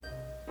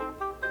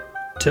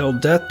Till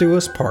Death Do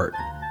Us Part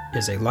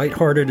is a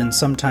lighthearted and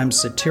sometimes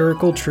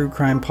satirical true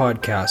crime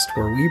podcast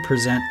where we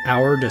present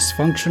our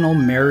dysfunctional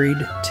married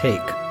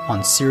take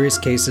on serious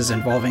cases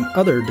involving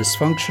other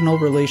dysfunctional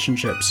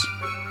relationships.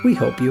 We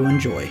hope you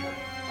enjoy.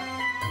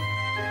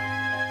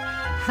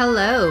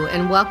 Hello,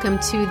 and welcome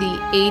to the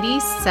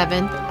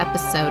 87th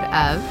episode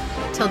of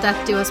Till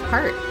Death Do Us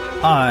Part.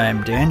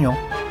 I'm Daniel.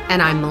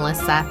 And I'm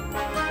Melissa.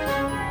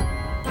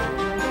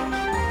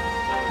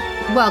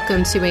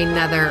 Welcome to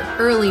another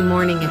early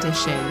morning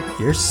edition.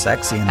 You're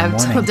sexy in the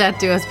morning. Of Till Death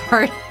Do Us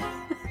Part.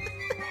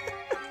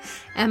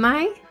 Am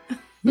I?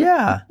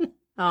 Yeah.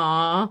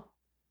 Aw.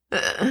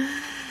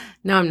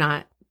 No, I'm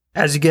not.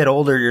 As you get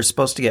older, you're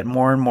supposed to get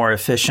more and more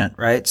efficient,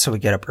 right? So we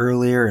get up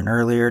earlier and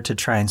earlier to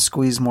try and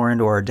squeeze more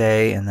into our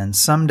day. And then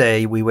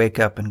someday we wake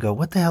up and go,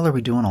 what the hell are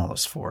we doing all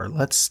this for?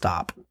 Let's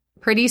stop.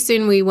 Pretty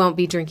soon we won't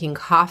be drinking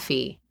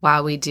coffee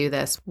while we do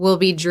this. We'll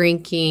be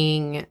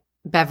drinking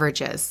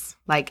beverages,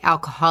 like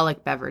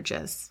alcoholic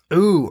beverages.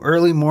 Ooh,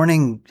 early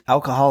morning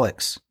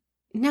alcoholics.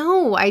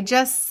 No, I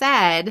just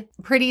said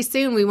pretty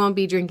soon we won't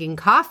be drinking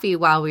coffee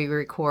while we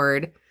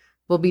record.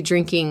 We'll be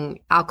drinking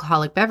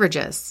alcoholic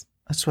beverages.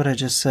 That's what I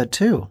just said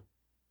too.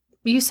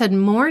 You said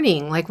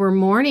morning, like we're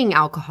morning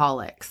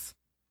alcoholics.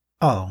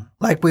 Oh,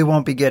 like we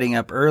won't be getting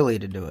up early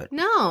to do it.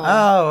 No.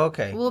 Oh,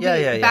 okay. We'll be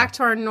back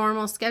to our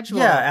normal schedule.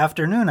 Yeah,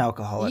 afternoon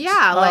alcoholics.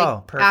 Yeah,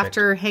 like perfect.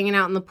 after hanging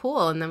out in the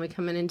pool, and then we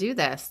come in and do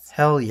this.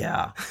 Hell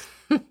yeah.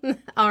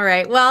 All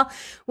right. Well,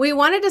 we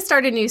wanted to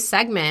start a new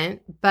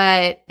segment,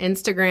 but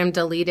Instagram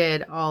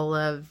deleted all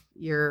of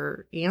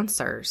your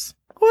answers.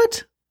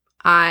 What?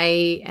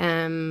 I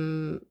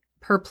am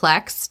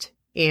perplexed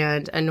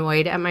and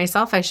annoyed at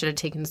myself. I should have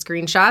taken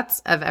screenshots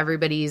of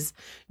everybody's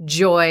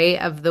joy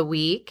of the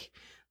week.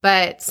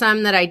 But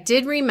some that I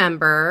did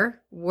remember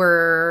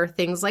were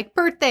things like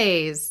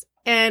birthdays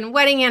and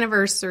wedding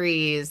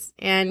anniversaries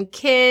and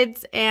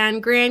kids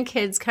and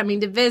grandkids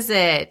coming to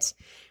visit.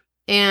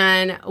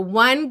 And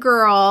one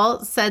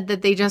girl said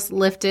that they just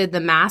lifted the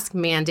mask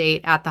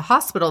mandate at the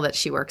hospital that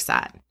she works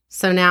at.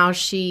 So now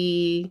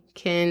she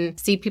can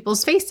see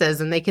people's faces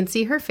and they can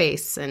see her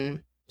face.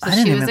 And so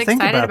she was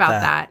excited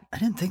about that. I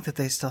didn't think that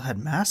they still had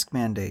mask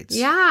mandates.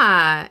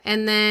 Yeah.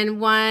 And then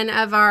one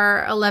of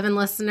our 11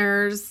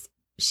 listeners,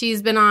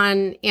 she's been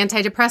on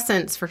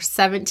antidepressants for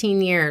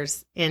 17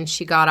 years and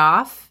she got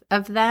off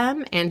of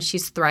them and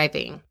she's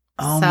thriving.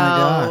 Oh my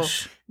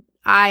gosh.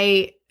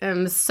 I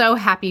am so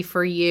happy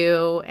for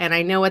you and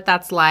I know what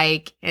that's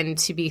like, and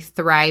to be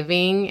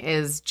thriving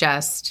is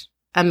just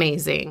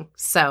amazing.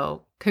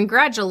 So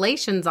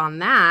congratulations on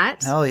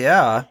that. Hell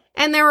yeah.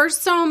 And there were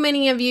so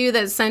many of you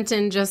that sent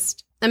in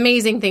just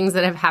amazing things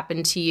that have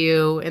happened to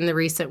you in the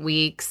recent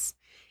weeks.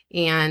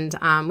 And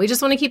we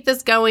just want to keep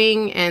this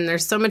going. And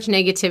there's so much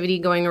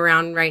negativity going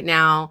around right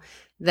now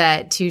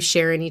that to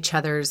share in each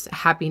other's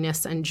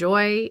happiness and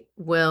joy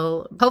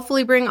will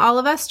hopefully bring all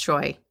of us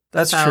joy.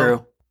 That's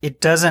true. It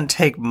doesn't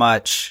take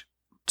much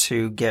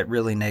to get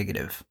really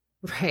negative.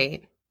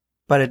 Right.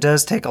 But it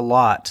does take a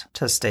lot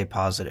to stay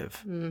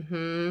positive.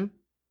 Mm-hmm.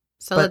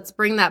 So let's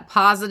bring that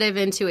positive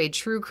into a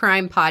true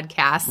crime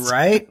podcast.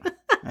 Right?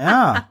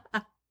 Yeah.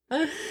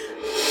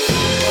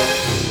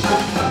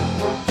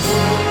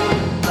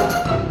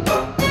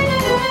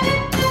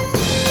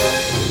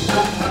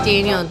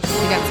 Daniel, you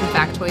got some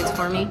factoids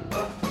for me?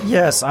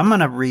 Yes, I'm going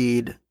to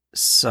read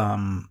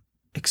some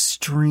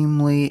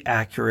extremely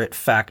accurate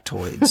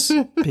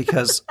factoids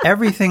because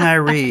everything I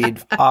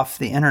read off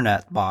the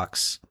internet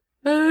box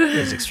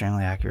is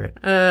extremely accurate.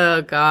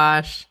 Oh,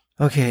 gosh.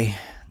 Okay,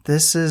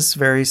 this is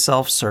very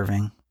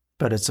self-serving,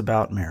 but it's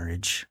about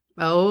marriage.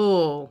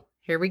 Oh,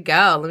 here we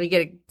go. Let me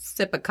get a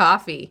sip of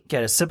coffee.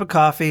 Get a sip of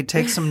coffee,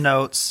 take some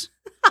notes.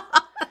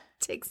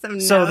 Take some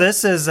notes. So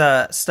this is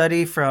a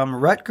study from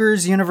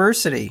Rutgers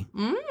University,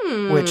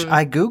 which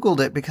I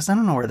Googled it because I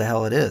don't know where the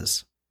hell it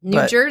is.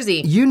 New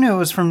Jersey. You knew it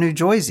was from New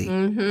Jersey.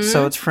 Mm-hmm.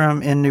 So it's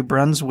in New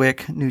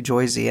Brunswick, New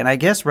Jersey. And I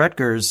guess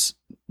Rutgers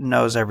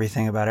knows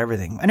everything about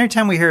everything.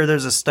 Anytime we hear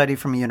there's a study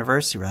from a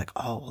university, we're like,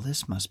 oh, well,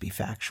 this must be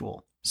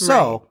factual.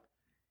 So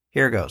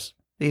Here goes.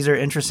 These are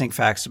interesting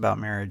facts about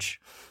marriage.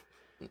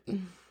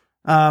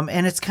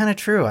 And it's kind of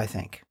true, I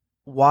think.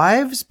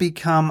 Wives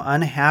become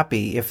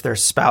unhappy if their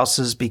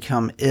spouses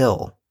become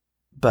ill,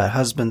 but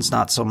husbands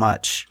not so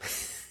much.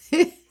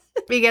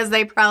 Because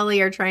they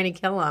probably are trying to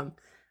kill them.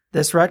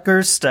 This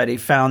Rutgers study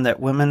found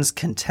that women's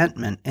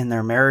contentment in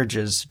their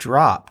marriages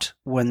dropped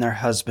when their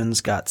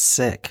husbands got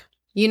sick.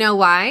 You know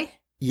why?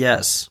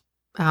 Yes.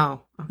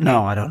 Oh, okay.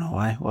 No, I don't know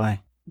why.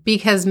 Why?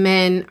 Because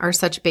men are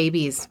such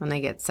babies when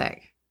they get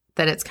sick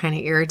that it's kind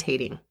of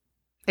irritating.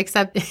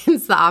 Except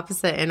it's the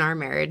opposite in our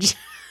marriage.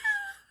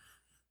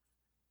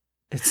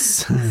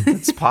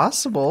 It's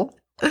possible.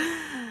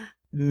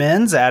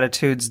 Men's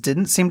attitudes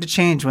didn't seem to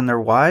change when their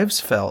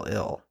wives fell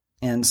ill.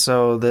 And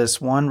so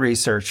this one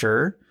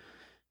researcher,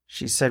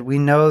 she said, we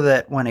know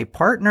that when a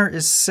partner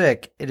is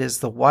sick, it is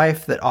the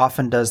wife that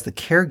often does the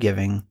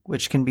caregiving,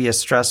 which can be a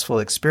stressful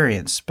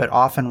experience. But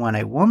often when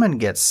a woman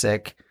gets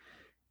sick,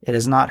 it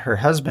is not her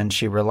husband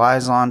she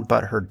relies on,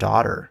 but her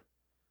daughter.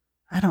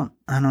 I don't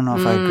know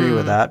if I agree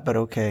with that, but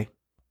okay.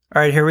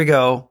 All right, here we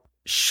go.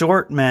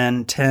 Short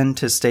men tend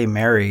to stay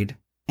married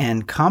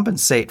and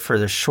compensate for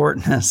the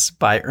shortness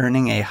by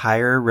earning a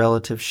higher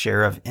relative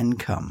share of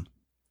income.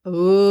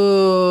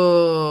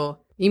 Ooh.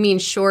 You mean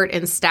short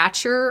in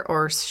stature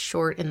or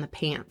short in the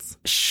pants?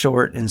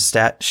 Short.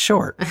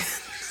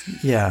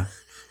 Yeah.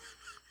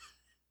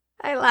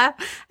 I laugh.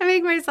 I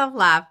make myself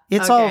laugh.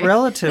 It's all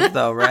relative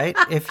though, right?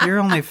 If you're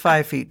only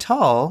 5 feet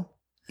tall,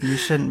 you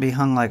shouldn't be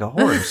hung like a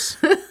horse.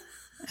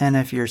 And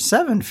if you're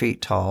 7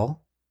 feet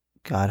tall,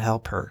 God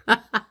help her.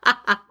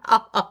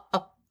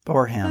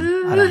 Or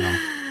him. I don't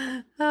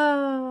know.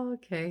 Oh,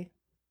 okay.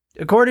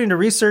 According to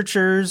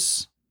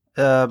researchers,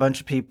 a bunch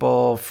of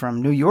people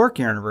from New York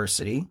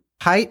University,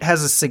 height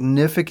has a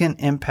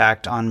significant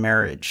impact on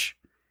marriage.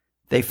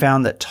 They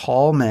found that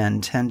tall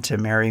men tend to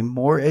marry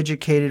more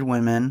educated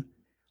women,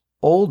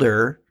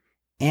 older,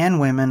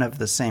 and women of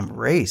the same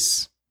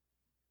race,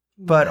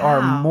 but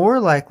are more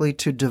likely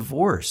to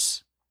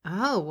divorce.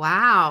 Oh,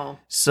 wow.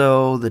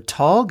 So the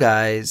tall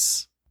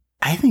guys,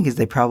 I think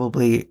they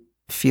probably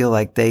feel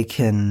like they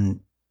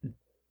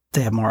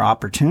have more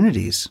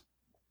opportunities.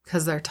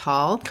 Because they're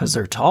tall? Because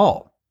they're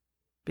tall.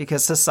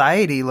 Because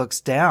society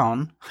looks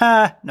down,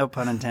 no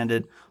pun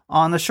intended,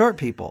 on the short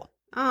people.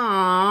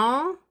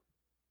 Aww.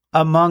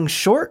 Among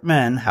short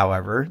men,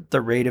 however,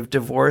 the rate of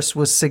divorce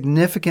was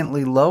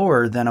significantly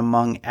lower than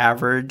among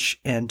average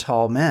and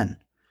tall men.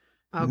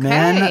 Okay.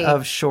 Men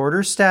of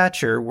shorter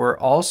stature were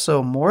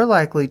also more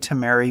likely to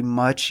marry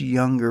much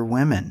younger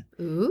women.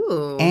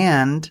 Ooh.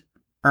 And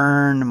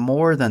earn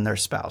more than their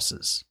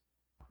spouses.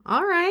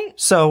 All right.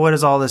 So what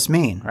does all this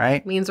mean,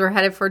 right? Means we're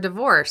headed for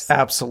divorce.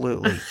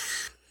 Absolutely.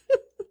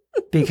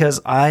 Because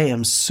I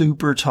am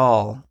super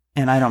tall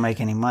and I don't make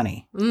any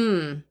money.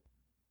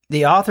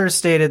 The authors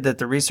stated that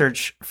the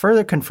research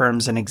further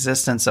confirms an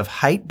existence of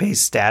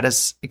height-based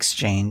status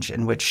exchange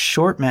in which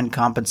short men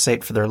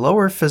compensate for their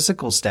lower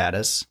physical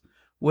status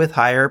with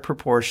higher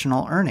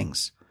proportional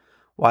earnings,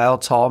 while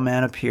tall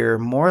men appear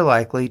more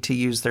likely to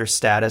use their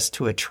status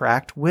to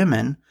attract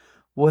women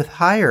with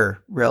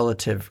higher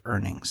relative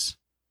earnings.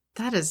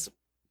 That is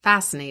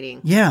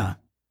fascinating. Yeah.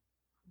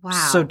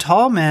 Wow. So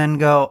tall men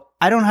go,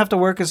 I don't have to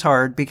work as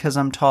hard because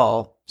I'm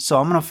tall, so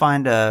I'm going to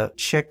find a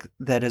chick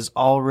that is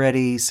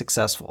already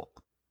successful.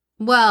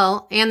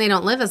 Well, and they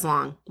don't live as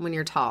long when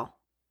you're tall.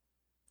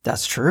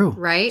 That's true.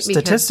 Right?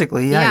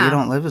 Statistically, you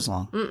don't live as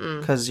long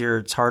because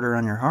it's harder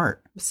on your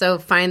heart. So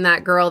find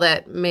that girl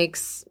that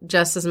makes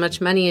just as much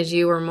money as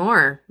you or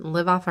more.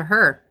 Live off of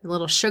her. A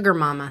little sugar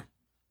mama.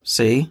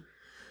 See?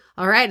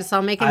 All right. It's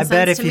all making sense to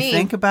me. I bet if you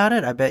think about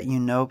it, I bet you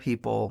know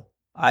people.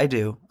 I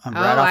do. I'm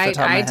right off the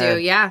top of my head. I do.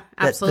 Yeah,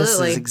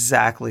 absolutely. This is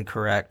exactly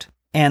correct.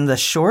 And the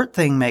short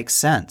thing makes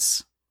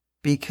sense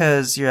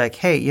because you're like,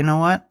 hey, you know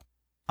what?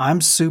 I'm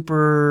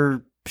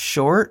super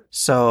short,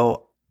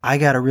 so I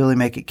got to really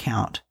make it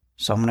count.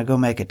 So I'm going to go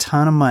make a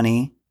ton of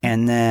money,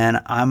 and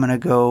then I'm going to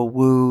go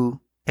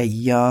woo a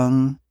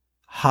young,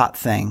 hot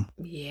thing.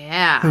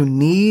 Yeah. Who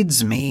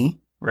needs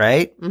me,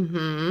 right?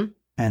 Mm-hmm.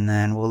 And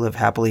then we'll live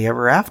happily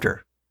ever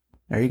after.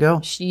 There you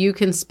go. You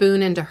can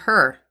spoon into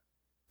her.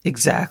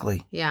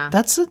 Exactly. Yeah.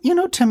 That's,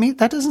 to me,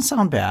 that doesn't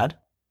sound bad.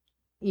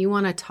 You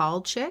want a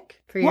tall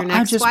chick for your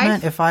next I just wife?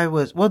 meant if I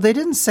was, they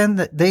didn't send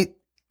that,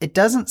 it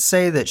doesn't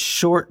say that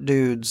short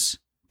dudes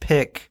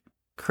pick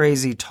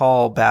crazy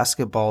tall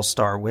basketball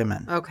star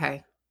women.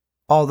 Okay.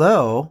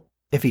 Although,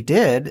 if he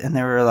did, and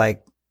they were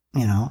like,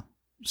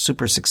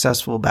 super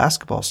successful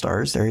basketball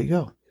stars, there you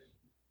go.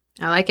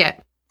 I like it.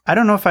 I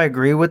don't know if I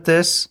agree with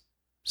this.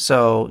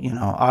 So,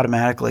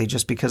 automatically,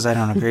 just because I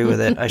don't agree with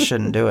it, I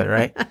shouldn't do it,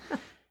 right?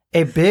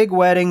 A big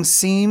wedding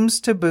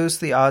seems to boost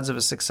the odds of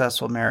a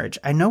successful marriage.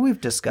 I know we've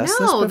discussed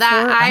this before.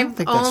 I've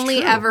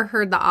only ever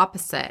heard the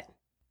opposite.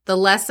 The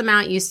less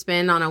amount you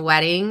spend on a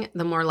wedding,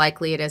 the more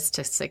likely it is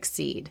to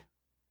succeed.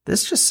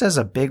 This just says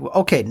a big...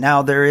 Okay,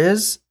 now there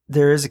is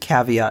a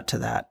caveat to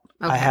that.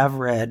 Okay. I have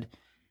read,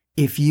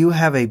 if you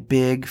have a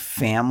big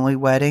family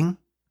wedding,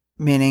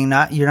 meaning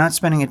you're not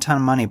spending a ton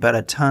of money, but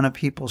a ton of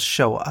people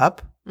show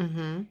up,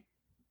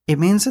 it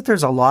means that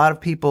there's a lot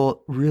of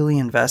people really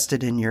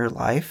invested in your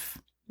life.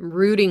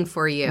 Rooting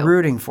for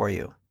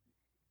you.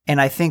 And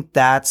I think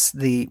that's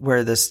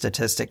where this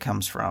statistic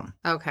comes from.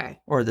 Okay.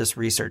 Or this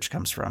research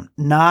comes from.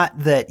 Not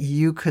that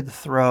you could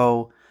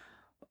throw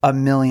 $1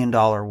 million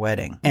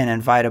wedding and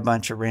invite a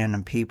bunch of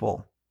random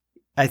people.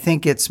 I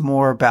think it's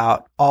more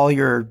about all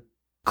your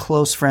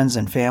close friends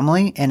and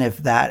family. And if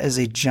that is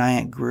a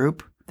giant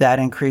group, that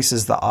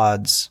increases the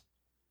odds.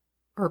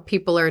 Or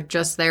people are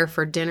just there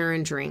for dinner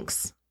and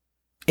drinks.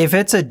 If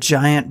it's a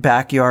giant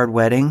backyard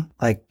wedding,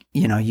 like,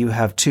 you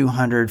have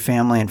 200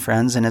 family and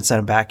friends and it's in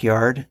a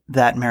backyard,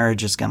 that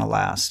marriage is going to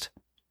last.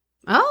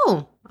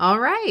 Oh, all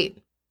right.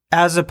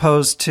 As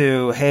opposed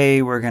to,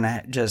 hey, we're going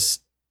to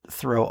just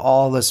throw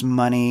all this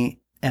money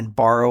and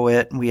borrow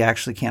it, and we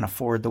actually can't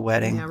afford the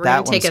wedding. Yeah, we're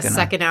going to take a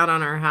second out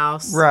on our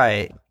house.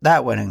 Right.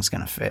 That wedding's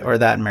going to fail, or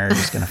that marriage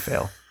is going to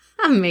fail.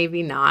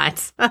 Maybe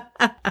not.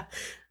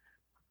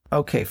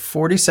 Okay,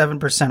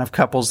 47% of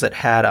couples that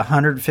had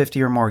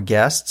 150 or more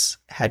guests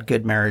had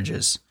good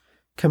marriages,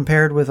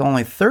 compared with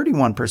only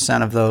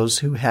 31% of those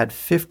who had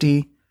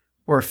 50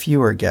 or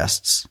fewer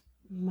guests.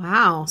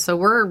 Wow. So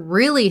we're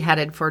really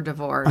headed for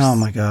divorce. Oh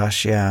my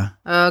gosh, yeah.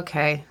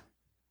 Okay.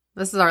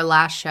 This is our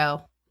last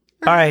show.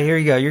 All right, here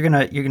you go. You're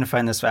gonna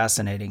find this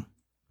fascinating.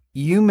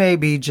 You may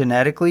be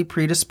genetically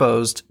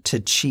predisposed to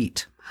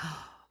cheat.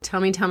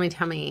 Tell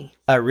me.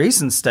 A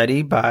recent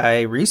study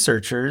by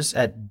researchers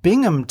at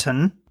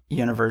Binghamton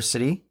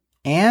University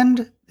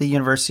and the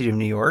University of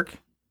New York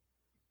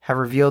have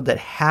revealed that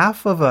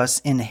half of us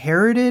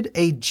inherited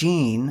a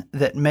gene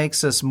that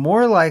makes us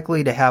more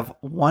likely to have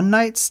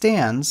one-night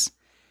stands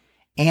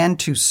and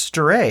to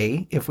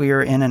stray if we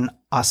are in an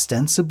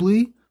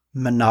ostensibly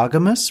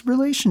monogamous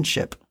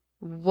relationship.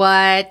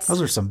 What?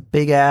 Those are some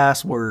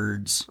big-ass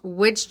words.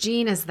 Which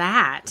gene is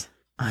that?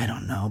 I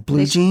don't know.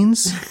 Blue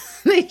jeans?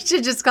 They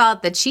should just call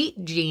it the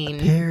cheat gene.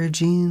 A pair of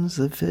jeans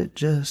that fit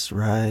just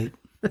right.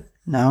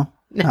 No?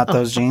 Not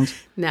those jeans?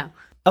 No.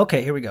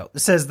 Okay, here we go. It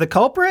says the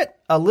culprit,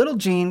 a little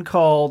gene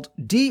called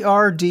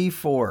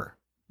DRD4.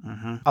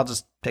 I'll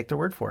just take the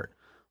word for it.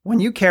 When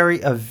you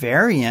carry a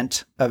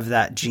variant of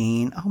that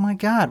gene, oh my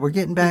God, we're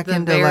getting back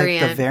into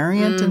like the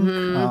variant.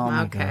 Oh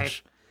my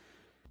gosh.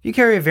 If you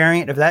carry a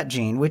variant of that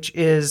gene, which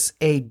is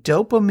a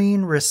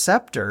dopamine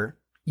receptor,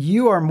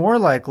 you are more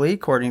likely,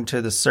 according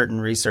to the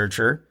certain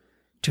researcher,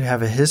 to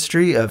have a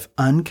history of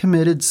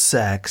uncommitted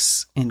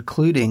sex,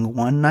 including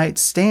one-night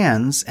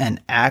stands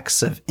and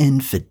acts of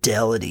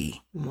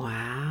infidelity.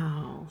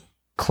 Wow.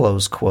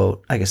 Close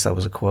quote. I guess that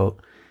was a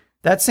quote.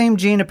 That same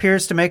gene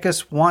appears to make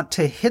us want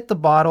to hit the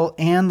bottle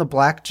and the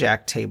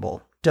blackjack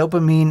table.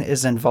 Dopamine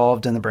is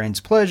involved in the brain's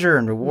pleasure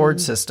and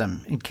reward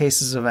system. In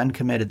cases of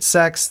uncommitted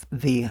sex,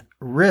 the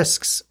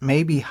risks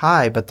may be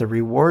high, but the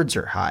rewards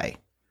are high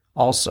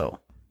also.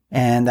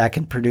 And that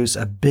can produce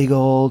a big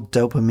old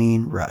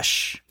dopamine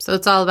rush. So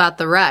it's all about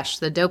the rush,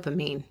 the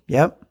dopamine.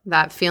 Yep.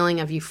 That feeling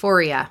of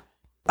euphoria.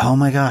 Oh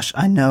my gosh.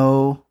 I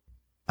know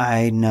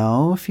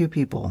a few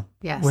people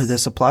where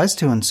this applies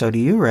to, and so do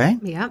you, right?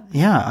 Yep.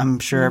 Yeah, I'm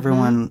sure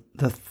everyone,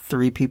 the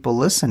 3 people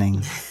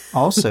listening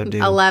also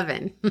do.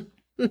 11.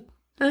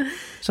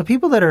 So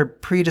people that are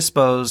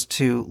predisposed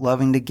to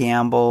loving to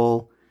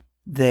gamble,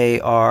 they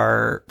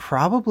are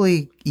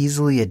probably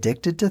easily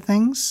addicted to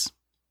things.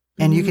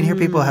 And you can hear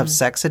people have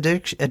sex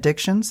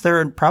addictions.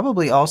 They're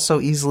probably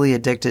also easily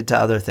addicted to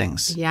other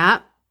things. Yeah.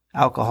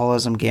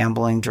 Alcoholism,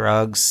 gambling,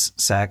 drugs,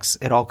 sex,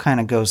 it all kind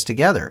of goes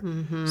together.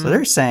 So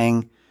they're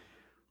saying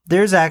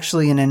there's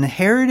actually an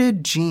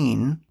inherited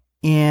gene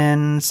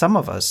in some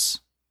of us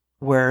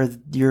where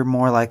you're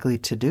more likely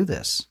to do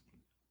this.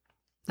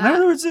 In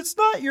other words, it's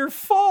not your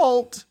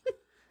fault.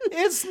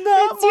 It's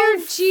not it's my your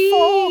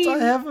fault. gene. I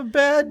have a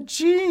bad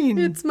gene.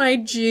 It's my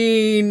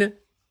gene.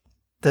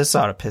 This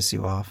ought to piss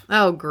you off.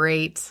 Oh,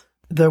 great.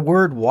 The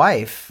word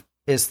wife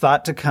is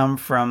thought to come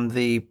from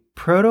the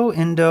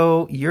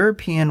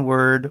Proto-Indo-European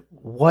word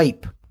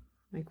wipe.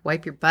 Like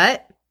wipe your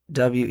butt?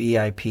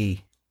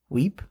 W-E-I-P.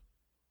 Weep?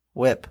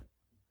 Whip.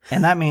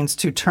 And that means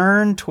to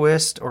turn,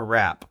 twist, or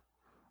wrap.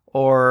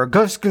 Or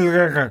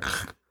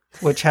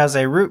which has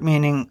a root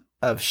meaning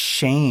of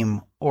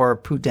shame or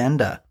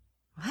pudenda.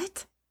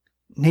 What?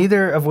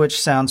 Neither of which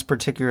sounds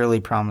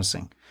particularly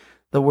promising.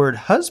 The word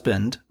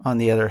husband, on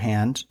the other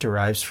hand,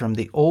 derives from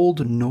the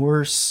Old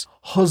Norse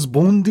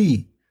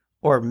husbondi,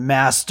 or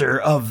master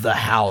of the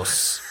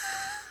house.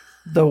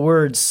 The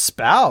word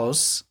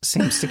spouse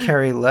seems to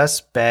carry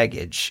less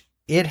baggage.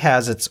 It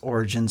has its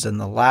origins in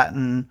the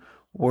Latin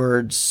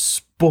word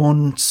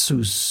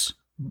sponsus,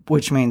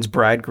 which means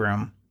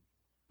bridegroom.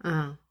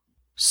 Oh.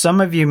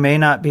 Some of you may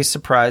not be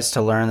surprised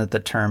to learn that the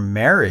term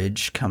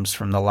marriage comes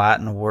from the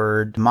Latin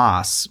word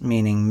mas,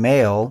 meaning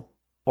male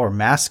or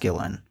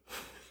masculine.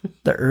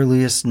 The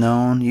earliest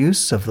known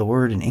use of the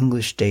word in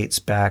English dates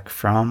back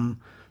from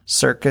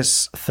circa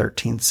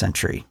 13th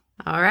century.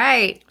 All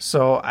right.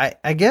 So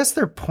I guess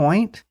their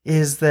point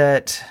is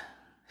that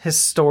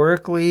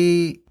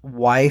historically,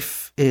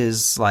 wife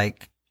is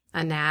like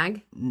a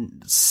nag?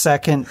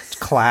 Second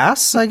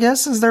class, I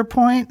guess, is their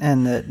point,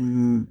 and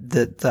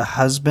that the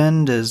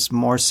husband is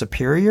more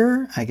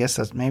superior. I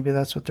guess maybe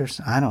that's what they're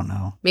saying. I don't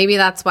know. Maybe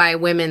that's why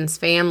women's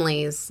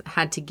families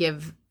had to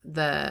give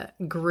the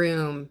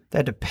groom. They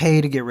had to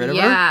pay to get rid of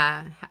her?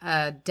 Yeah,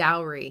 a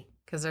dowry,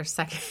 because they're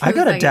second. I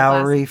got a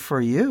dowry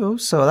for you,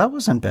 so that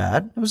wasn't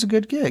bad. It was a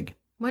good gig.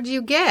 What'd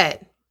you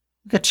get?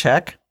 A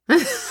check.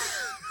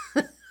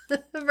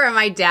 From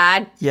my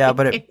dad. Yeah,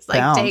 but it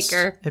bounced. Take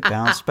her. It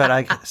bounced, but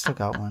I still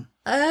got one.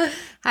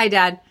 Hi,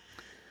 Dad.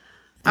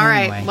 All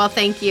right. Well,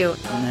 thank you.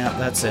 Yeah,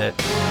 that's it.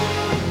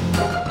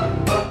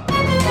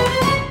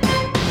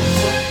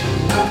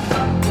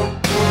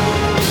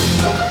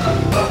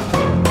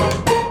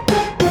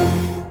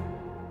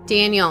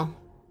 Daniel.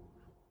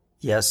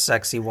 Yes,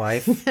 sexy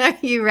wife. Are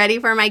you ready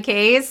for my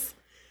case?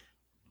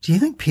 Do you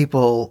think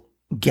people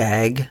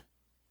gag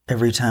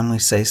every time we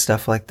say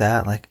stuff like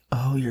that? Like,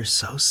 oh, you're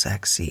so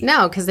sexy.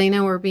 No, because they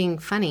know we're being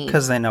funny.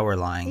 Because they know we're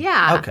lying.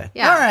 Yeah. Okay.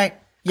 Yeah. All right.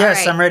 Yes,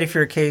 All right. I'm ready for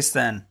your case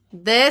then.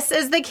 This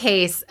is the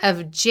case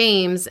of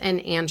James and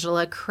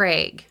Angela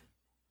Craig.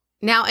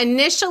 Now,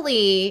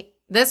 initially,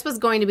 this was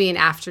going to be an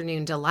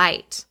afternoon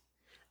delight,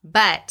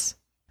 but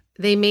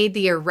they made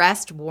the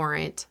arrest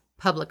warrant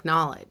public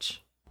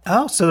knowledge.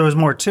 Oh, so there was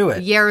more to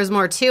it. Yeah, there was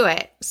more to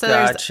it. So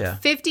Gotcha.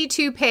 there's a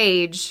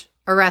 52-page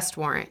arrest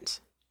warrant.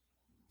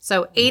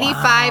 So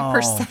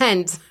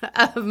 85%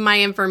 of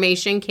my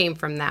information came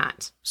from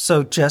that.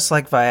 So just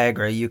like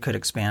Viagra, you could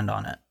expand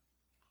on it.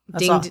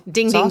 That's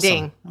Ding, awesome.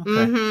 ding. Okay.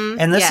 Mm-hmm.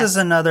 And this Yes. is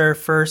another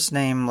first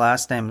name,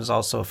 last name is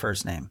also a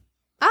first name.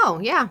 Oh,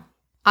 yeah.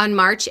 On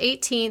March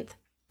 18th,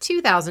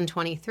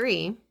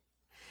 2023,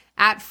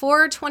 at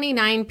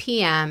 4:29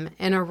 p.m.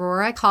 in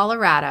Aurora,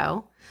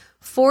 Colorado,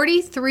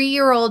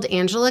 43-year-old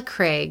Angela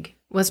Craig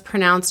was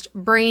pronounced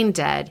brain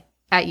dead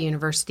at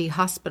University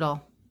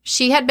Hospital.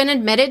 She had been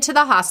admitted to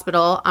the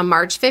hospital on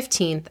March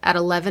 15th at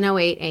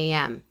 11:08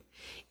 a.m.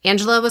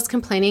 Angela was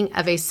complaining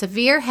of a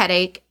severe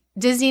headache,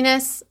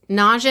 dizziness,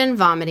 nausea and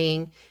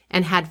vomiting,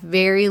 and had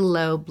very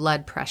low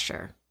blood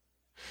pressure.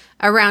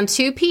 Around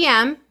 2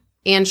 p.m.,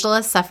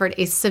 Angela suffered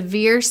a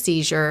severe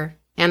seizure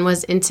and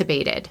was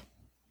intubated.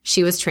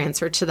 She was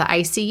transferred to the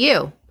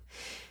ICU.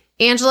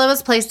 Angela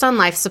was placed on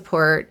life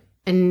support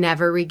and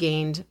never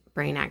regained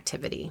brain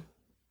activity.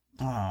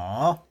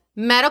 Aww.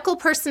 Medical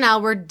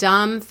personnel were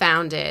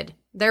dumbfounded.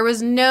 There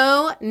was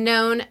no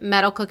known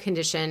medical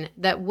condition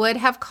that would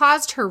have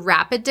caused her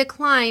rapid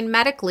decline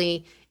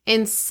medically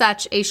in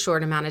such a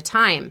short amount of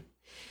time.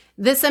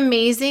 This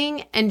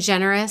amazing and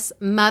generous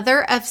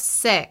mother of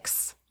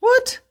 6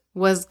 What?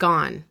 was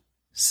gone.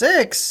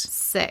 6?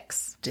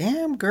 6.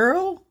 Damn,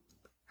 girl.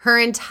 Her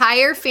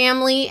entire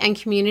family and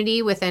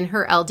community within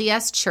her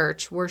LDS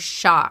church were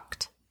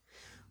shocked.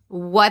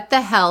 What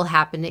the hell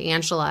happened to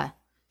Angela?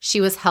 She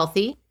was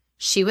healthy.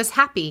 She was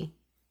happy.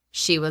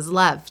 She was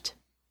loved.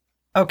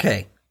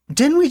 Okay.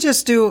 Didn't we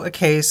just do a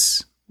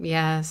case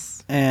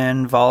Yes.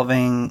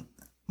 involving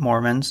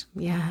Mormons?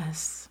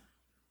 Yes.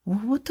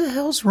 What the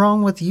hell's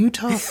wrong with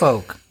Utah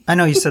folk? I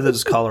know you said this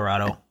was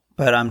Colorado,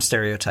 but I'm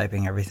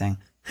stereotyping everything.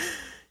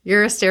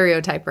 You're a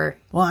stereotyper.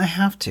 Well, I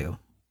have to.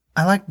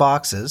 I like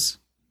boxes.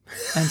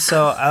 And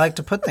so I like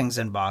to put things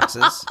in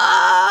boxes.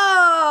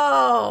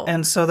 Oh!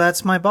 And so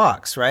that's my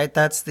box, right?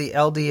 That's the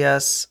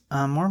LDS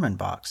Mormon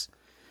box.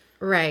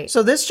 Right.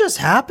 So this just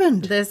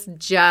happened. This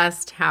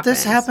just happened.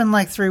 This happened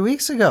like 3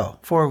 weeks ago.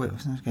 4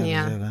 weeks.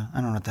 Yeah.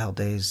 I don't know what the hell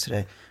day is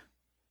today.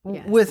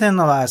 Yes. Within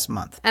the last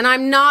month. And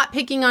I'm not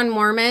picking on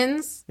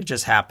Mormons. It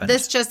just happened.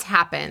 This just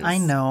happens. I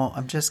know.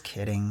 I'm just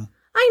kidding.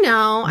 I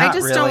know. I Not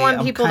just really. don't want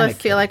I'm people to kinda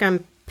feel like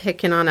I'm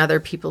picking on other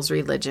people's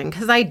religion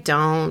because I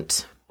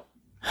don't.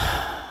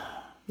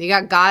 You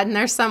got God in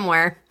there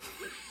somewhere.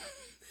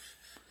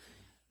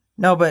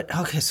 No, but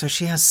okay, so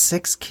she has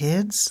 6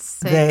 kids? 6.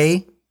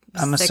 They?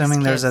 I'm 6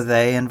 assuming there's a kids.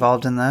 they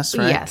involved in this,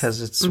 right? Yes.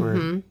 Because it's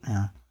weird.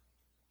 Yeah.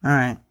 All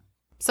right.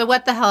 So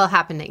what the hell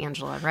happened to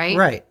Angela, right?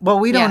 Right. Well,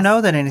 we don't Yes.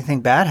 know that anything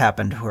bad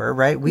happened to her,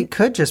 right? We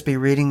could just be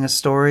reading a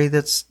story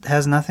that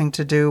has nothing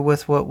to do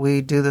with what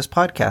we do this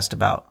podcast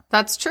about,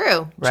 That's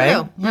true. right?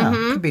 True. Yeah.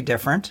 It could be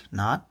different.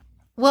 Not.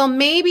 Well,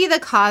 maybe the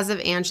cause of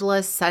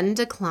Angela's sudden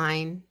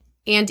decline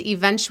and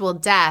eventual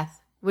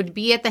death would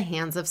be at the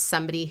hands of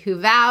somebody who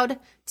vowed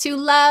to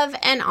love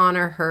and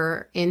honor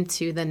her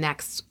into the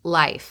next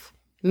life.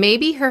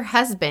 Maybe her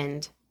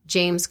husband,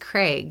 James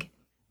Craig,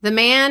 the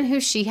man who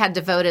she had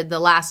devoted the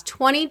last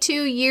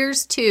 22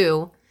 years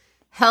to,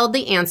 held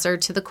the answer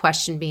to the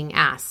question being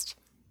asked.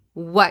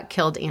 What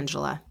killed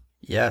Angela?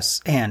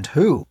 Yes. And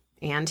who?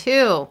 And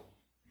who?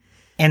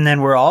 And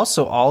then we're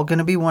also all going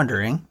to be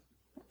wondering,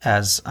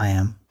 as I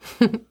am,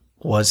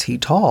 was he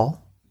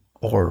tall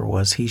or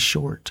was he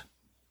short?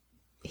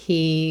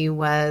 He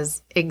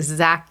was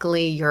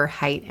exactly your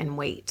height and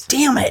weight.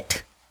 Damn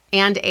it.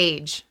 And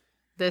age.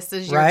 This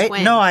is your Right?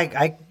 twin. No, I've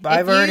if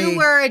already. you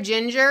were a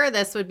ginger,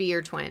 this would be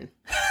your twin.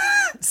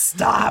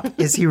 Stop.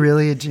 Is he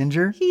really a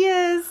ginger? He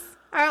is.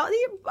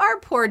 Our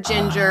poor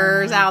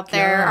gingers out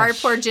there, our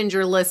gosh. poor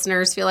ginger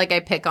listeners feel like I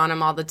pick on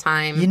them all the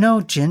time. You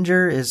know,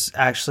 ginger is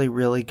actually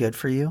really good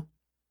for you.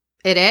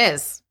 It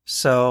is.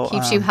 So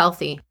Keeps you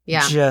healthy.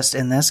 Yeah. Just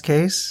in this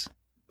case,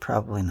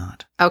 probably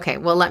not. Okay,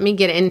 well, let me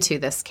get into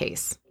this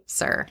case,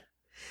 sir.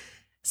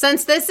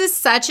 Since this is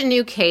such a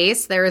new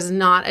case, there is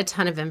not a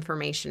ton of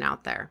information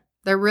out there.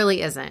 There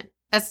really isn't,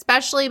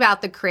 especially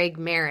about the Craig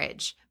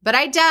marriage. But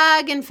I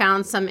dug and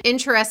found some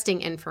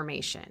interesting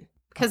information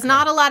because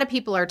not a lot of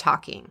people are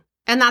talking.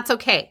 And that's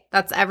okay.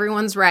 That's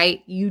everyone's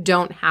right. You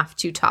don't have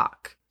to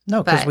talk.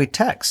 No, because But- we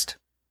text.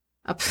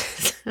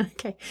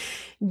 Okay.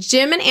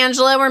 Jim and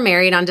Angela were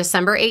married on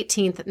December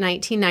 18th,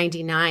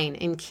 1999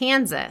 in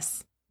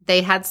Kansas.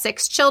 They had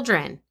 6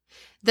 children.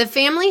 The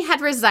family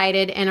had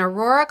resided in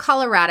Aurora,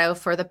 Colorado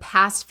for the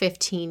past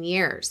 15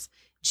 years.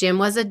 Jim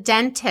was a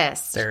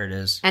dentist There it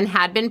is. and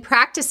had been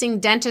practicing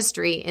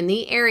dentistry in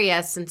the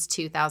area since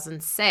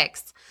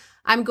 2006.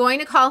 I'm going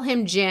to call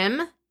him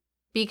Jim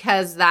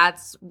because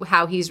that's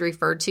how he's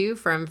referred to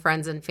from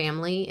friends and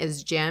family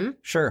is Jim.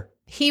 Sure.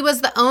 He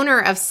was the owner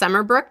of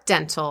Summerbrook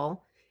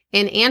Dental,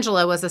 and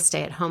Angela was a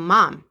stay-at-home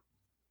mom.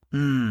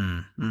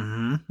 In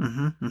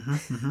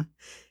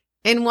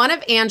one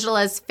of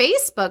Angela's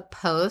Facebook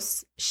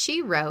posts,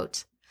 she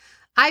wrote,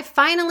 "I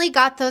finally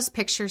got those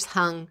pictures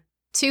hung.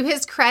 To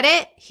his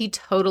credit, he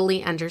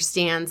totally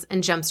understands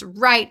and jumps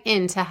right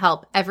in to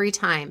help every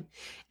time.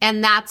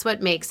 And that's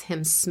what makes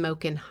him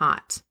smoking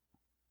hot."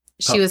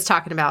 She was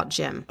talking about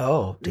Jim.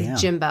 Oh, damn.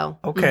 Jimbo.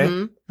 Okay.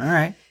 All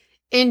right.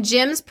 In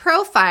Jim's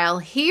profile,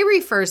 he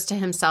refers to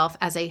himself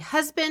as a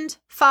husband,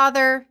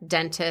 father,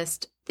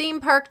 dentist,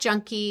 theme park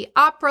junkie,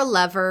 opera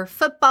lover,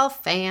 football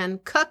fan,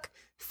 cook,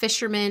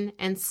 fisherman,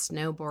 and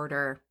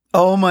snowboarder.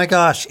 Oh my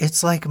gosh,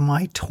 it's like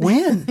my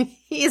twin.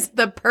 He's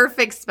the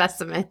perfect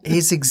specimen.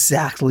 He's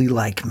exactly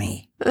like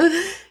me.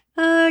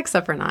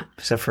 Except for not.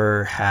 Except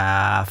for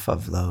half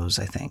of those,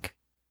 I think.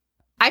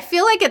 I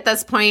feel like at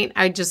this point,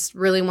 I just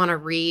really want to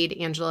read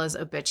Angela's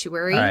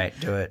obituary. All right,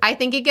 do it. I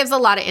think it gives a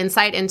lot of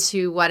insight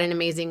into what an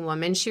amazing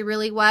woman she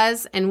really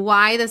was and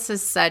why this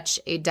is such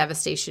a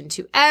devastation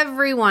to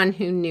everyone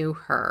who knew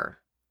her.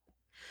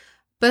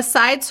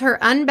 Besides her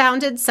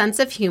unbounded sense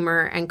of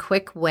humor and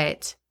quick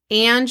wit,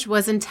 Ange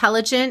was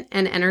intelligent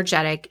and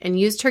energetic and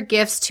used her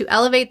gifts to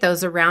elevate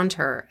those around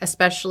her,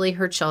 especially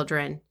her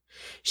children.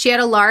 She had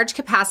a large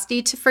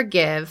capacity to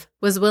forgive,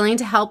 was willing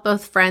to help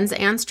both friends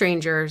and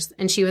strangers,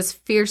 and she was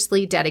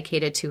fiercely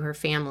dedicated to her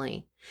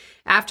family.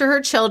 After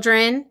her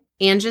children,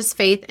 Ange's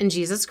faith in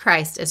Jesus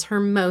Christ is her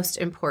most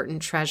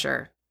important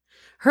treasure.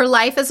 Her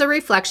life is a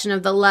reflection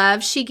of the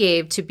love she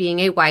gave to being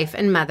a wife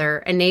and mother,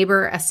 a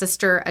neighbor, a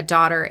sister, a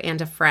daughter,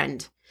 and a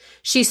friend.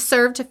 She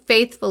served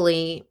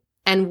faithfully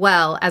and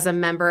well as a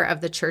member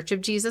of the Church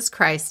of Jesus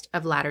Christ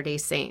of Latter-day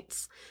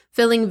Saints,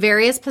 filling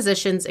various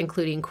positions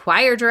including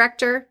choir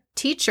director,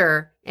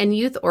 teacher, and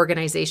youth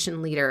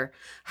organization leader.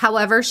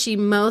 However, she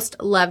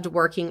most loved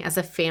working as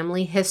a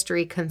family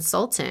history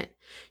consultant.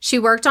 She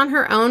worked on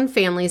her own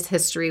family's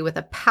history with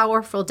a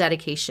powerful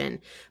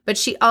dedication, but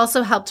she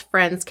also helped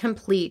friends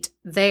complete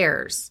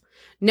theirs.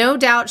 No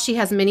doubt she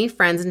has many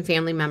friends and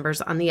family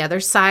members on the other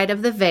side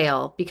of the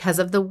veil because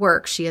of the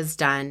work she has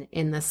done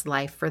in this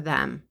life for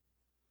them.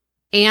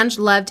 Ange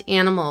loved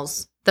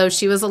animals, though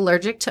she was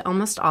allergic to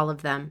almost all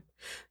of them.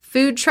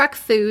 Food truck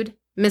food,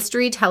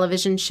 mystery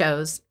television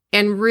shows,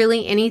 and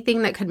really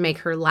anything that could make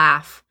her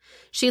laugh.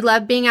 She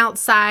loved being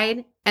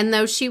outside, and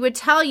though she would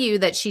tell you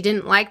that she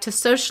didn't like to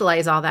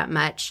socialize all that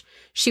much,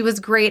 she was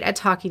great at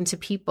talking to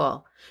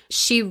people.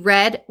 She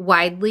read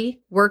widely,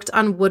 worked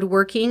on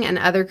woodworking and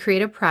other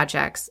creative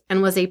projects,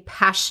 and was a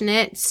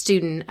passionate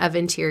student of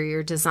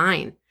interior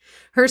design.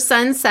 Her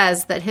son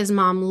says that his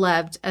mom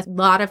loved a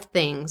lot of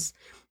things,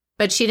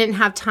 but she didn't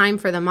have time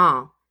for them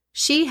all.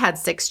 She had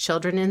 6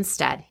 children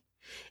instead.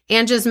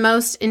 Ange's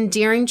most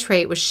endearing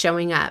trait was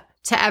showing up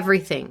to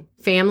everything: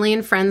 family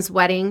and friends'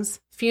 weddings,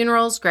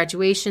 funerals,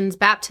 graduations,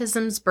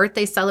 baptisms,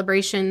 birthday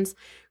celebrations,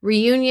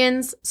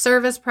 reunions,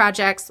 service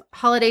projects,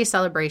 holiday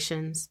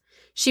celebrations.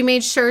 She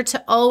made sure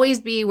to always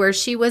be where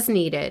she was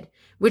needed,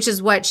 which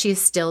is what she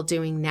is still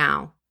doing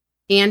now.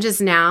 Ange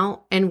is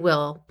now and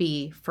will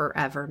be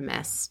forever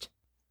missed.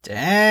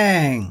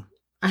 Dang.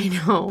 I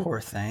know.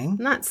 Poor thing.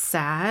 Not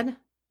sad.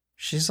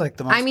 She's like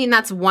the most... I mean,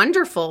 that's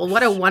wonderful.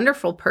 What a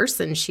wonderful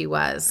person she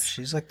was.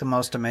 She's like the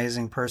most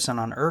amazing person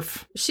on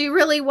earth. She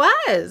really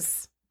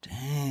was.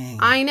 Dang.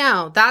 I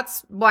know.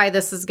 That's why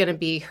this is going to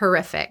be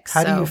horrific.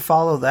 How do you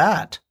follow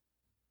that?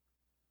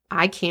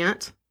 I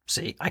can't.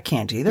 See, I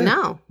can't either.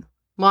 No.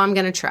 Well, I'm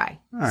going to try.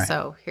 All right.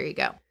 So here you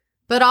go.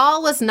 But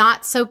all was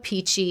not so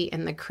peachy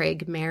in the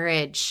Craig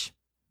marriage.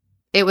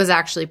 It was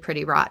actually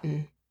pretty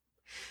rotten.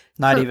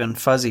 Not even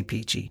fuzzy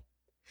peachy.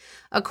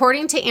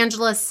 According to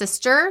Angela's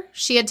sister,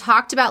 she had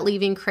talked about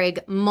leaving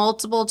Craig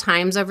multiple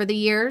times over the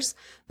years,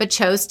 but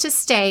chose to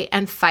stay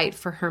and fight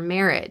for her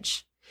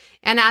marriage.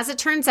 And as it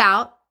turns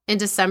out, in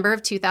December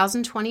of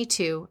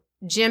 2022,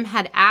 Jim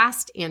had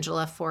asked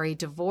Angela for a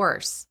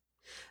divorce.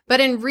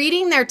 But in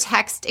reading their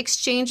text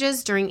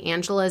exchanges during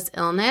Angela's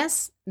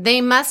illness,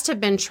 they must have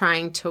been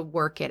trying to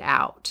work it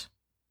out.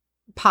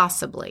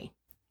 Possibly.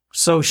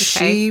 So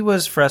she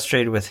was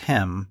frustrated with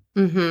him.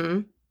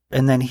 Mm-hmm.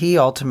 And then he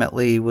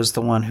ultimately was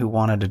the one who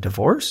wanted a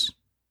divorce?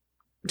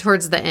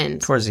 Towards the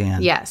end. Towards the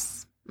end.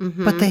 Yes.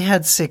 Mm-hmm. But they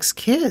had 6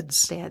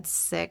 kids. They had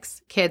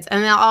 6 kids.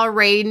 And they all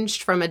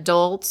ranged from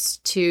adults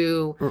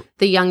to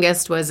the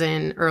youngest was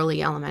in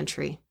early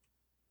elementary.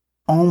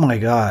 Oh, my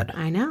God.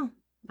 I know.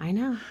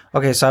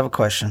 Okay, so I have a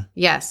question.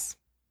 Yes.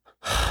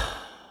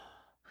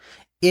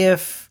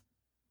 If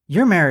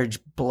your marriage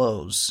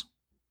blows,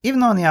 even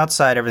though on the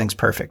outside everything's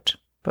perfect,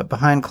 but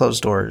behind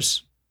closed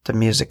doors, the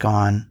music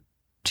on,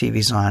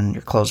 TV's on,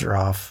 your clothes are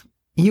off,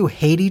 you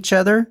hate each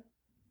other,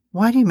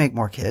 why do you make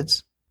more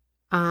kids?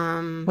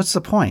 What's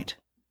the point?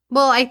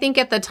 Well, I think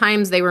at the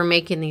times they were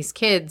making these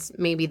kids,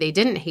 maybe they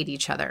didn't hate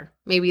each other.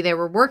 Maybe they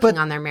were working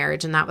on their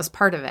marriage and that was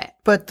part of it.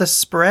 But the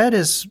spread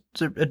is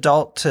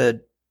adult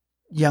to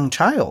young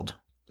child.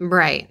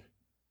 Right.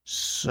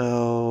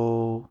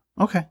 So,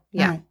 okay.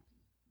 Yeah. All right.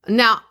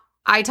 Now,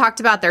 I talked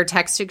about their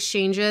text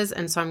exchanges,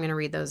 and so I'm going to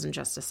read those in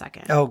just a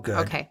second. Oh, good.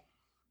 Okay.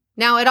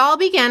 Now, it all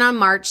began on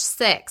March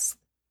 6th.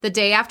 the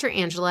day after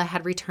Angela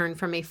had returned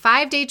from a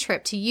 5-day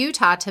trip to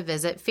Utah to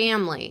visit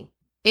family.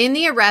 In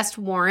the arrest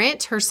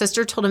warrant, her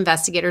sister told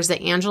investigators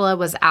that Angela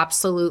was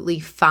absolutely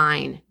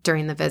fine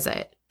during the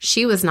visit.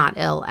 She was not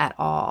ill at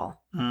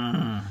all.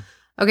 Mm.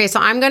 Okay, so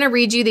I'm going to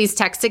read you these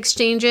text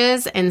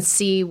exchanges and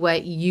see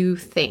what you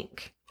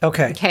think.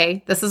 Okay.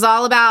 Okay, this is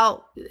all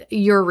about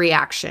your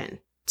reaction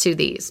to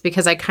these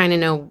because I kind of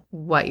know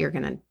what you're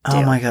going to do.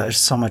 Oh my God, there's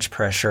so much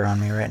pressure on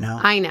me right now.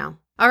 I know.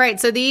 All right,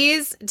 so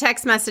these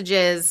text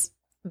messages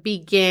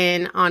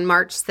begin on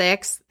March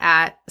 6th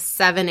at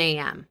 7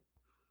 a.m.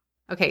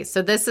 Okay,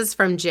 so this is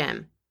from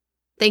Jim.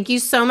 Thank you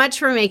so much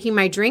for making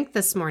my drink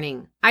this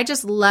morning. I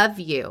just love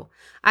you.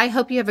 I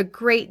hope you have a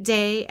great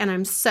day, and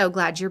I'm so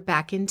glad you're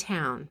back in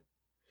town.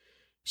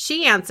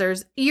 She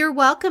answers, you're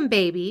welcome,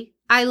 baby.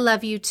 I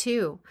love you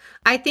too.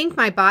 I think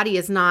my body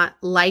is not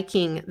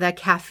liking the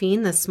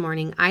caffeine this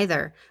morning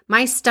either.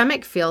 My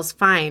stomach feels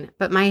fine,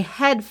 but my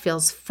head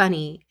feels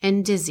funny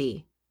and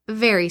dizzy.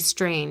 Very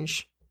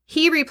strange.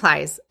 He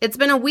replies, it's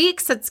been a week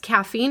since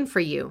caffeine for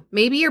you.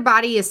 Maybe your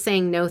body is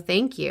saying no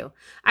thank you.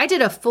 I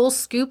did a full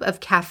scoop of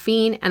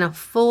caffeine and a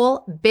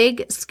full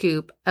big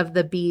scoop of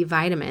the B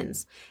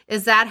vitamins.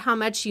 Is that how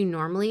much you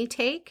normally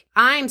take?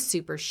 I'm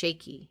super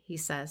shaky, he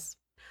says.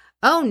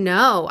 Oh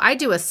no, I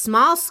do a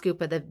small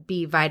scoop of the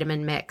B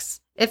vitamin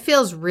mix. It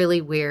feels really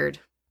weird.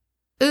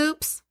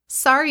 Oops,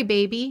 sorry,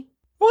 baby.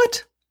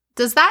 What?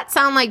 Does that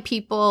sound like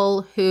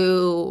people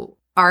who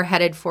are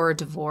headed for a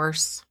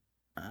divorce?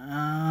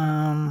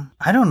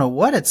 I don't know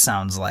what it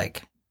sounds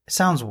like. It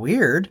sounds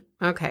weird.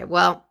 Okay,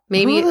 well,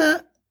 maybe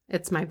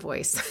it's my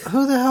voice.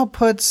 Who the hell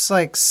puts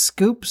like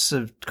scoops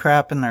of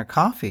crap in their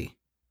coffee?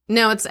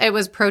 No, it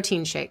was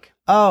protein shake.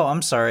 Oh,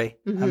 I'm sorry.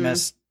 Mhm.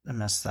 I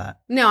missed that.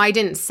 No, I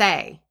didn't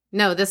say.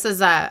 No, this is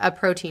a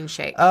protein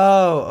shake.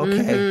 Oh,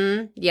 okay.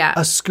 Mhm. Yeah.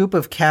 A scoop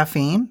of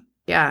caffeine?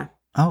 Yeah.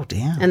 Oh,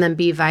 damn. And then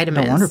B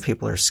vitamins. No wonder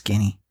people are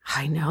skinny.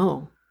 I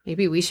know.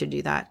 Maybe we should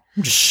do that.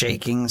 I'm just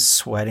shaking,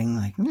 sweating,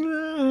 like.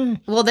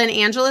 Well, then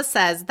Angela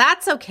says,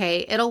 that's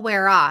okay. It'll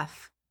wear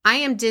off. I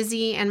am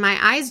dizzy and my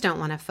eyes don't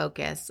want to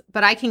focus,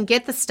 but I can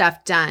get the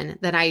stuff done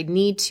that I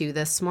need to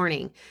this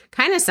morning.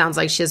 Kind of sounds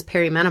like she has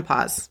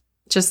perimenopause.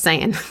 Just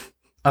saying.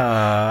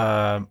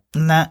 Yeah,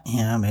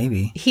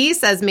 maybe. He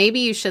says,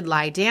 maybe you should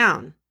lie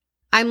down.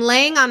 I'm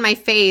laying on my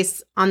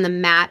face on the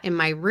mat in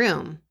my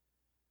room.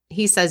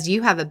 He says,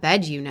 you have a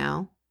bed, you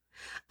know.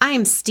 I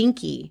am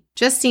stinky.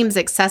 Just seems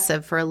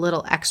excessive for a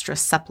little extra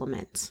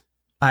supplement.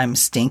 I'm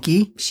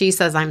stinky? She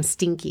says I'm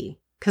stinky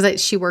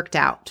because she worked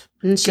out.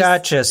 And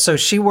Gotcha. So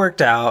she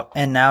worked out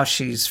and now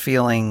she's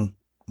feeling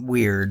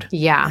weird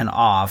and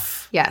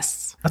off.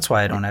 Yes. That's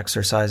why I don't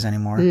exercise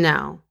anymore.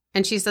 No.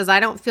 And she says, I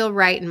don't feel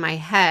right in my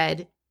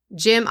head.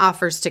 Jim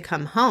offers to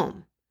come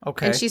home.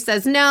 Okay. And she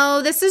says,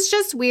 no, this is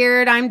just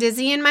weird. I'm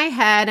dizzy in my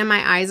head and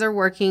my eyes are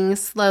working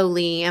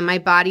slowly and my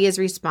body is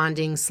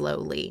responding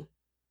slowly.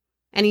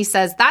 And he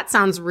says, that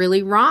sounds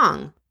really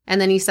wrong. And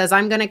then he says,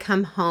 I'm going to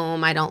come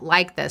home. I don't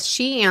like this.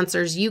 She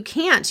answers, you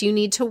can't. You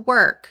need to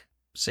work.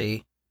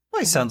 See?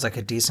 Well, he sounds like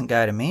a decent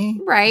guy to me.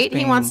 Right.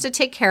 He wants to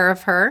take care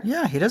of her.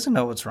 Yeah, he doesn't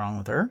know what's wrong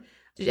with her.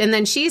 And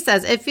then she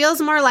says, it feels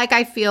more like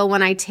I feel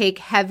when I take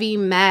heavy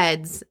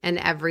meds and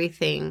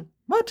everything.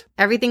 What?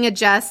 Everything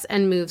adjusts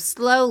and moves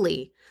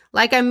slowly,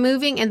 like I'm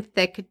moving in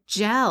thick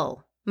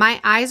gel. My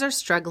eyes are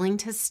struggling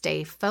to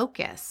stay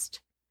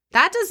focused.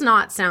 That does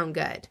not sound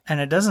good. And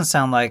it doesn't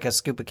sound like a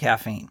scoop of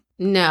caffeine.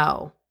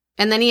 No.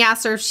 And then he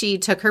asked her if she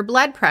took her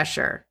blood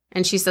pressure.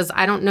 And she says,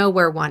 I don't know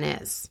where one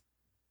is.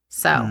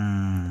 So.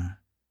 And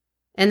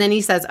then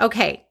he says,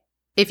 okay,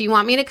 if you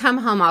want me to come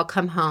home, I'll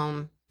come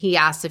home. He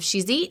asks if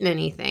she's eaten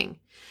anything.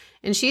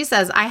 And she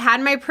says, I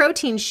had my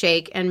protein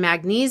shake and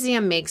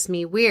magnesium makes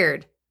me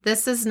weird.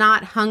 This is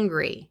not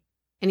hungry.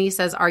 And he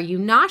says, are you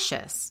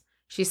nauseous?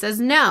 She says,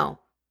 no,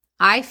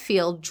 I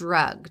feel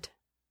drugged.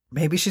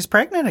 Maybe she's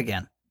pregnant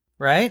again,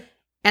 right?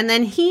 And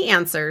then he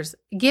answers,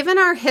 given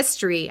our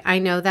history, I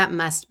know that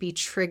must be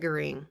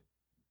triggering.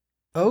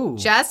 Oh.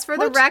 Just for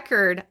the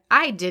record,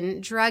 I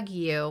didn't drug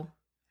you.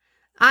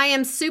 I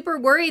am super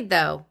worried,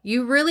 though.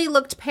 You really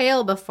looked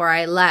pale before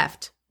I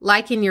left,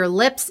 like in your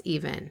lips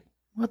even.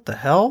 What the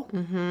hell?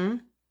 Mm-hmm.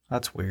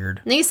 That's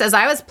weird. And he says,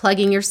 I was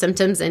plugging your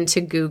symptoms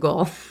into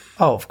Google.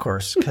 Oh, of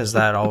course, because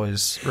that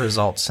always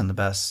results in the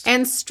best.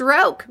 And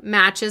stroke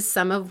matches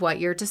some of what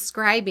you're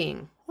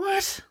describing.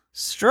 What?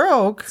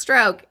 Stroke?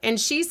 Stroke. And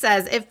she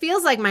says, it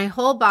feels like my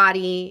whole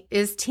body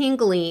is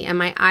tingly and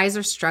my eyes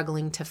are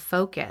struggling to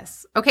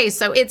focus. Okay,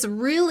 so it's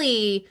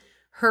really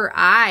her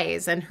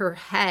eyes and her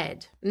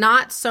head,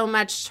 not so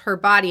much her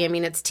body. I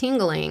mean, it's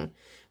tingling,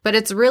 but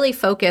it's really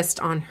focused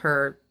on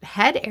her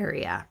head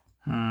area.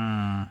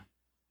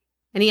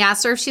 And he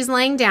asks her if she's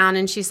laying down,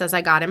 and she says,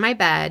 I got in my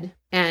bed.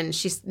 And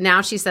she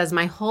says,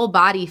 my whole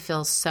body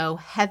feels so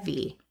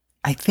heavy.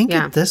 I think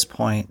at this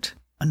point,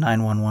 a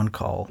 911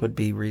 call would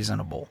be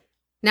reasonable.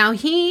 Now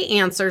he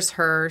answers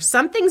her,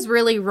 something's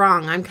really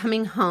wrong. I'm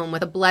coming home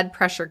with a blood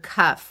pressure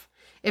cuff.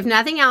 If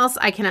nothing else,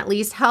 I can at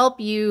least help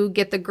you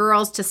get the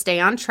girls to stay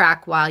on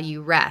track while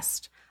you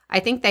rest. I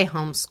think they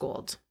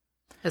homeschooled.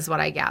 is what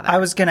I gather. I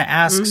was going to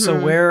ask, so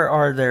where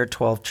are their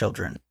 12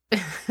 children?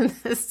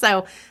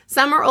 So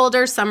some are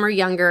older, some are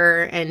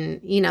younger.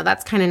 And,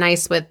 that's kind of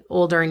nice with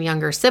older and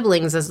younger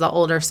siblings, is the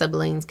older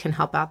siblings can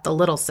help out the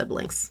little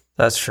siblings.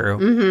 That's true.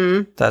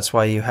 Mm-hmm. That's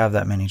why you have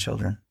that many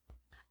children.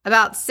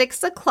 About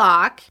 6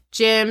 o'clock,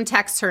 Jim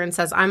texts her and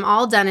says, I'm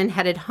all done and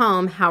headed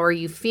home. How are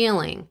you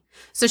feeling?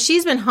 So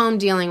she's been home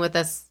dealing with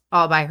this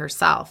all by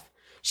herself.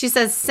 She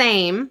says,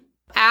 same.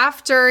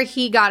 After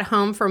he got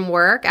home from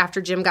work,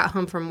 after Jim got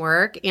home from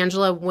work,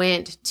 Angela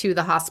went to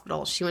the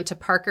hospital. She went to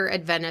Parker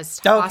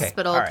Adventist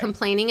Hospital,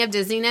 complaining of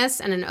dizziness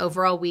and an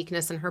overall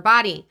weakness in her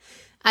body.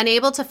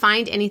 Unable to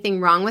find anything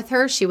wrong with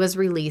her, she was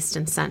released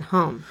and sent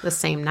home the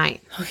same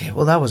night. Okay,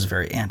 well, that was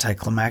very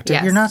anticlimactic.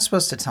 Yes. You're not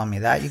supposed to tell me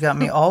that. You got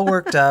me all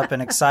worked up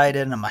and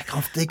excited, and I'm like, oh,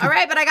 if they could. All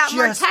right, but I got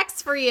more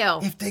texts for you.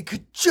 If they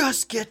could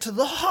just get to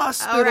the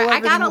hospital. All right,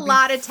 I got a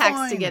lot of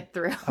texts to get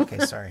through. Okay,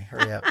 sorry.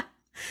 Hurry up.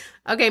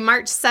 Okay,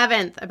 March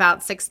 7th,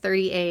 about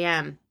 6:30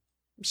 a.m.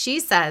 She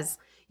says,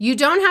 you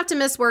don't have to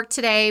miss work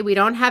today. We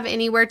don't have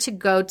anywhere to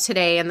go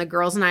today, and the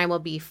girls and I will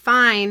be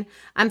fine.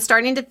 I'm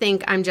starting to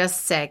think I'm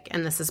just sick,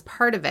 and this is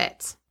part of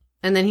it.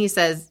 And then he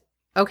says,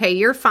 okay,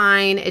 you're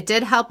fine. It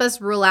did help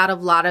us rule out a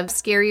lot of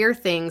scarier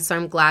things, so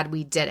I'm glad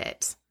we did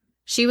it.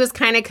 She was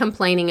kind of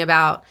complaining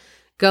about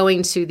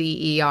going to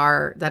the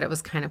ER, that it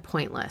was kind of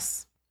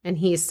pointless. And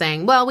he's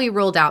saying, well, we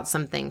ruled out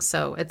some things,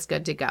 so it's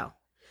good to go.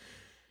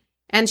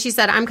 And she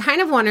said, I'm kind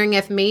of wondering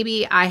if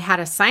maybe I had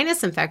a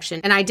sinus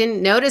infection and I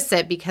didn't notice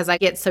it because I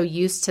get so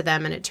used to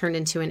them and it turned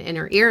into an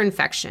inner ear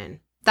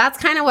infection. That's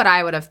kind of what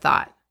I would have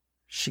thought.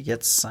 She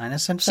gets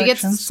sinus infections?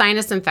 She gets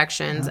sinus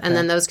infections, and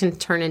then those can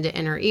turn into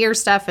inner ear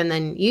stuff. And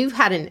then you've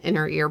had an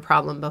inner ear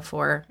problem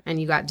before and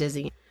you got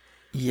dizzy.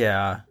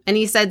 Yeah. And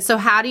he said, so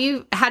how do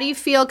you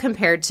feel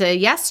compared to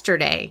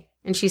yesterday?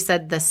 And she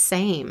said, the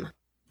same.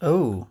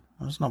 Oh,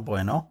 that's no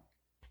bueno.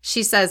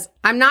 She says,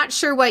 I'm not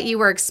sure what you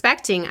were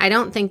expecting. I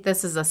don't think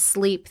this is a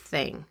sleep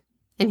thing.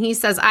 And he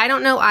says, I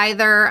don't know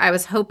either. I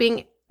was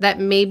hoping that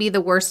maybe the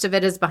worst of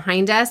it is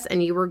behind us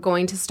and you were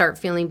going to start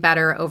feeling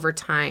better over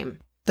time.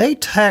 They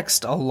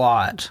text a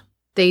lot.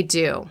 They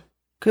do.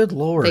 Good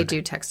Lord. They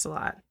do text a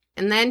lot.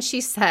 And then she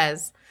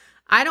says,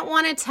 I don't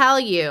want to tell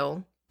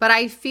you, but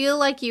I feel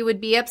like you would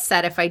be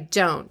upset if I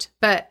don't.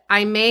 But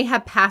I may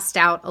have passed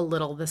out a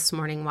little this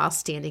morning while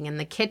standing in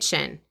the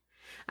kitchen.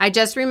 I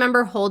just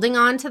remember holding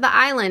on to the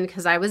island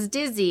because I was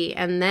dizzy,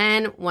 and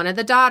then one of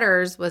the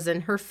daughters was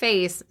in her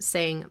face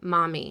saying,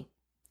 Mommy.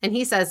 And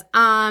he says,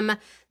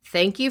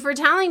 thank you for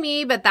telling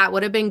me, but that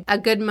would have been a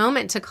good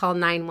moment to call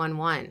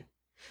 911.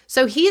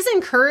 So he's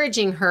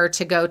encouraging her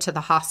to go to the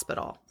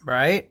hospital.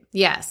 Right?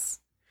 Yes.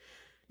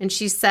 And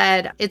she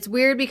said, it's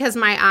weird because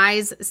my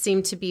eyes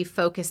seem to be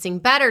focusing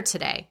better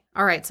today.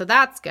 All right, so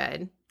that's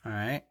good. All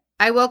right.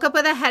 I woke up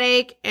with a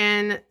headache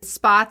and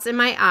spots in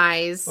my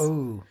eyes.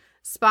 Oh.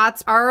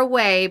 Spots are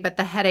away, but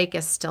the headache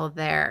is still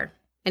there.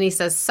 And he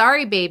says,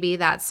 sorry, baby,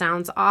 that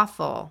sounds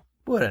awful.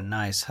 What a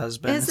nice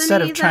husband. Isn't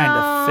Instead he, of trying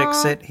though? to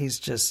fix it, he's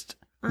just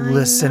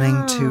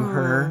listening to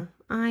her.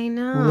 I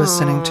know.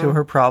 Listening to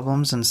her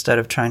problems instead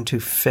of trying to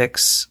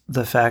fix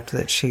the fact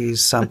that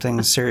she's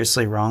something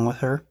seriously wrong with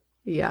her.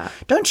 Yeah.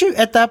 Don't you,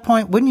 at that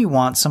point, wouldn't you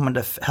want someone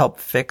to help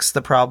fix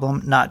the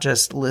problem, not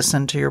just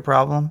listen to your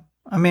problem?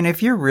 I mean,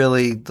 if you're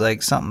really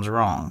like something's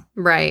wrong.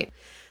 Right.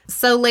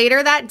 So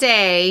later that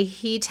day,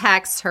 he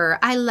texts her,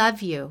 I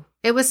love you.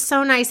 It was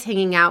so nice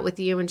hanging out with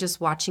you and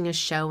just watching a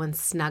show and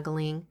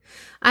snuggling.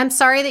 I'm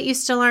sorry that you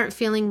still aren't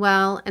feeling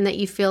well and that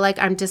you feel like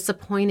I'm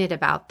disappointed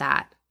about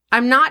that.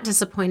 I'm not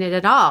disappointed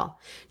at all.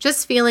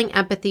 Just feeling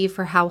empathy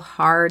for how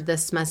hard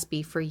this must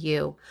be for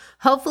you.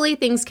 Hopefully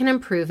things can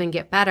improve and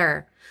get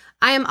better.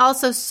 I am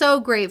also so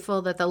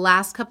grateful that the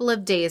last couple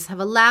of days have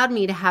allowed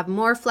me to have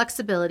more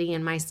flexibility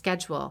in my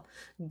schedule.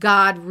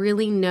 God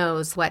really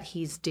knows what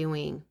he's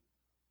doing.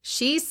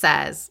 She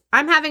says,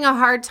 I'm having a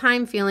hard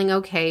time feeling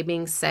okay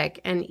being sick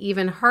and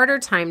even harder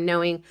time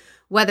knowing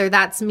whether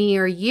that's me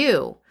or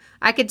you.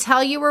 I could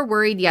tell you were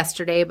worried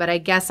yesterday, but I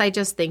guess I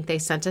just think they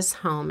sent us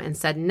home and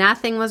said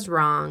nothing was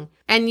wrong,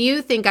 and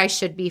you think I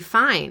should be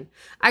fine.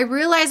 I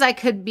realize I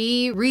could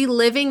be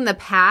reliving the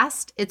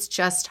past. It's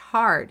just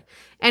hard.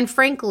 And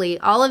frankly,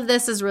 all of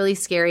this is really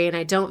scary, and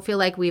I don't feel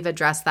like we've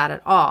addressed that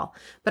at all.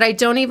 But I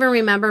don't even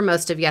remember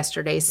most of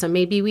yesterday, so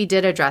maybe we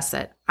did address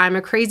it. I'm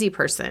a crazy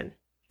person.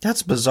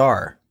 That's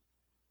bizarre.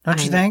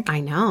 Don't you think?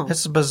 I know.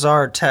 It's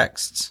bizarre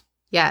texts.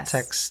 Yes.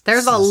 Texts.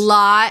 There's a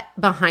lot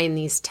behind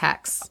these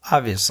texts.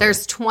 Obviously.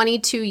 There's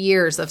 22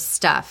 years of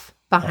stuff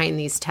behind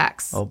these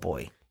texts. Oh,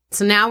 boy.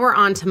 So now we're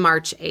on to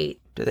March 8th.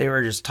 Do they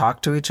ever just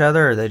talk to each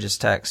other or they just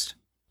text?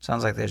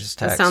 Sounds like they just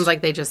text. It sounds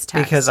like they just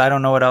text. Because I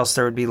don't know what else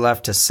there would be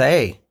left to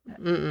say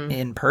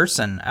in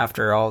person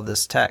after all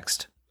this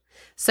text.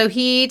 So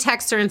he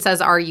texts her and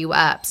says, are you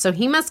up? So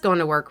he must go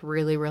into work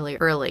really, really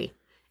early.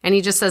 And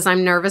he just says,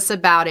 I'm nervous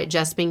about it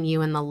just being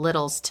you and the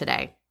littles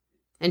today.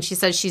 And she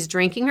says she's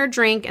drinking her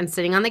drink and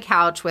sitting on the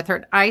couch with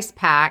her ice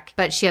pack,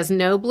 but she has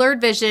no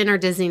blurred vision or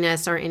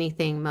dizziness or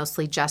anything,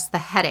 mostly just the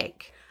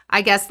headache.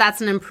 I guess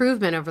that's an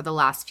improvement over the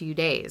last few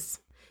days.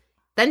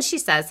 Then she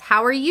says,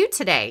 how are you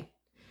today?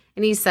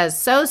 And he says,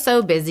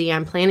 so busy.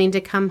 I'm planning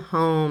to come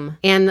home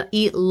and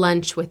eat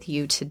lunch with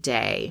you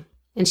today.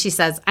 And she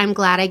says, I'm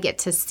glad I get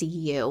to see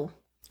you.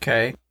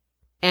 Okay.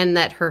 And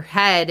that her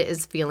head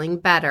is feeling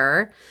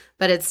better,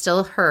 but it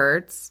still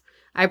hurts.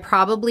 I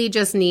probably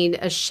just need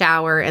a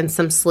shower and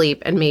some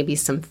sleep and maybe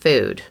some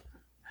food.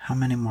 How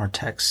many more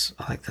texts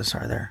like this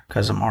are there?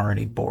 Because I'm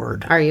already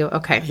bored. Are you?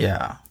 Okay.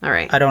 Yeah. All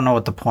right. I don't know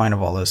what the point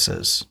of all this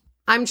is.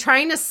 I'm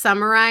trying to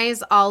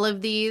summarize all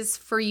of these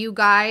for you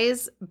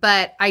guys,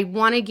 but I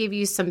want to give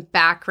you some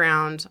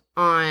background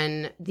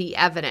on the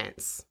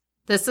evidence.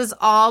 This is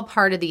all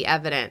part of the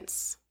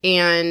evidence,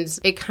 and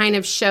it kind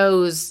of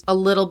shows a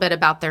little bit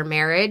about their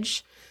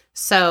marriage.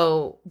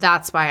 So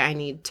that's why I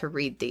need to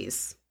read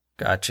these.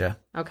 Gotcha.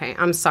 Okay,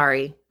 I'm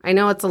sorry. I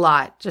know it's a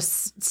lot.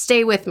 Just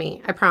stay with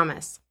me. I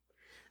promise.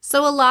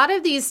 So a lot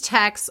of these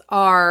texts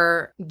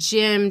are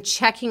Jim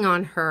checking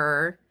on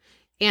her.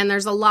 And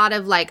there's a lot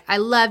of like, I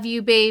love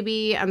you,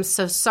 baby. I'm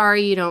so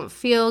sorry you don't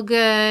feel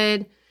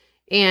good.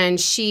 And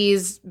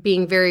she's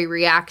being very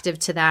reactive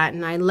to that.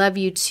 And I love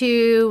you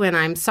too. And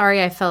I'm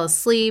sorry I fell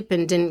asleep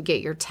and didn't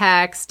get your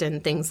text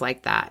and things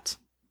like that.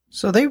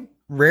 So they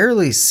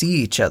rarely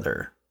see each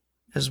other,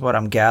 is what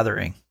I'm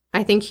gathering.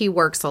 I think he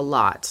works a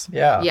lot.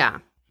 Yeah. Yeah.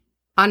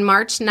 On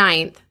March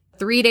 9th,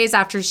 3 days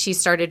after she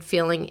started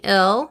feeling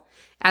ill,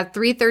 at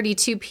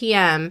 3:32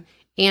 p.m.,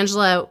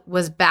 Angela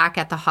was back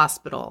at the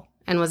hospital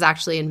and was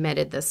actually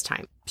admitted this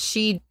time.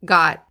 She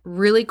got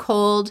really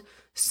cold,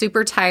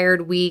 super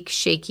tired, weak,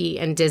 shaky,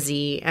 and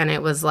dizzy. And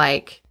it was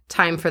like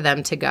time for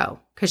them to go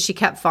because she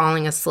kept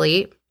falling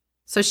asleep.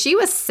 So she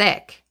was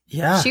sick.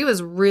 Yeah. She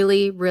was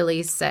really,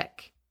 really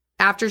sick.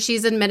 After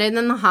she's admitted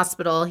in the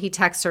hospital, he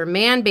texts her,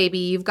 man, baby,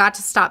 you've got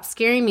to stop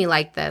scaring me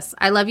like this.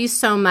 I love you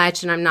so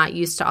much and I'm not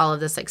used to all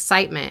of this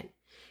excitement.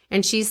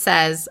 And she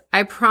says,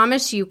 I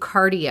promise you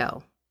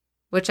cardio,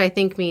 which I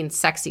think means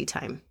sexy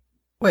time.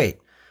 Wait.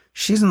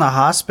 She's in the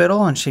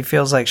hospital and she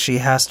feels like she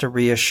has to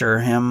reassure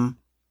him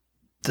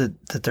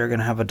that they're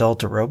going to have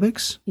adult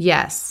aerobics?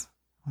 Yes.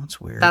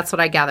 That's weird. That's what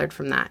I gathered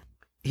from that.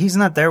 He's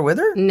not there with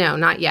her? No,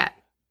 not yet.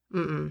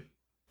 Mm-mm.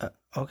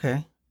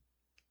 Okay.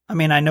 I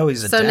mean, I know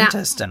he's a So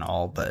dentist and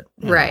all, but...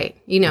 Right.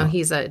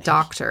 He's a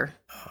doctor.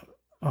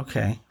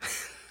 Okay.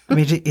 I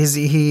mean, is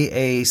he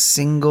a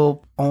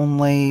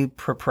single-only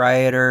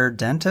proprietor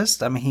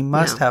dentist? I mean, he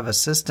must have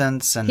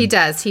assistants and... He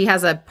does. He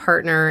has a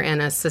partner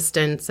and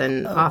assistants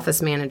and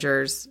office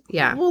managers.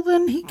 Yeah. Well,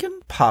 then he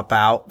can pop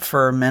out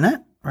for a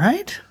minute,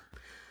 right?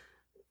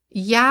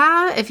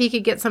 Yeah, if he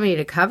could get somebody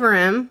to cover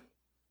him.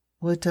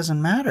 Well, it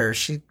doesn't matter.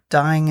 She's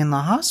dying in the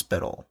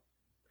hospital.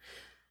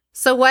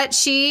 So what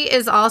she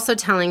is also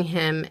telling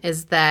him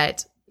is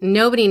that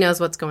nobody knows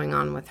what's going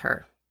on with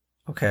her.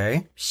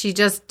 Okay. She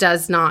just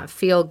does not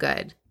feel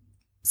good.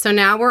 So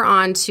now we're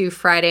on to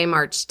Friday,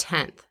 March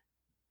 10th.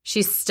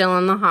 She's still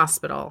in the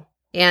hospital.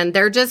 And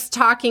they're just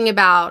talking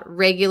about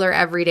regular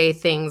everyday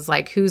things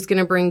like who's going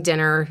to bring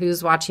dinner,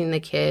 who's watching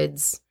the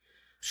kids.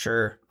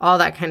 Sure. All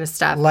that kind of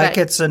stuff. Like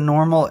it's a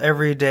normal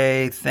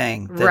everyday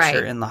thing that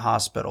you're in the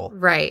hospital.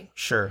 Right.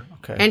 Sure.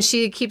 Okay. And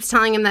she keeps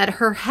telling him that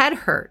her head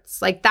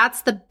hurts. Like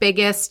that's the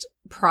biggest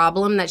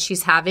problem that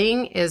she's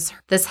having is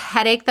this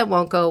headache that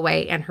won't go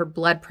away and her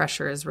blood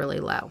pressure is really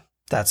low.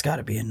 That's got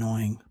to be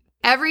annoying.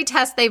 Every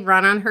test they've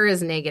run on her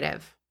is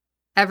negative.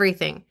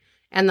 Everything.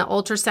 And the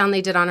ultrasound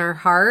they did on her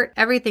heart,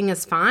 everything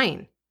is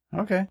fine.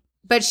 Okay.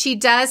 But she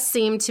does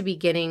seem to be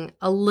getting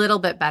a little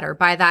bit better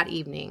by that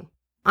evening.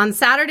 On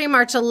Saturday,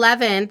 March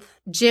 11th,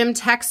 Jim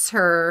texts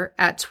her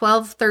at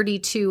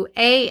 12:32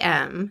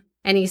 a.m.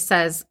 and he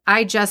says,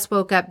 I just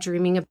woke up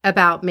dreaming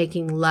about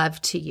making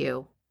love to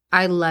you.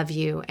 I love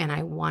you and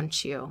I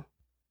want you.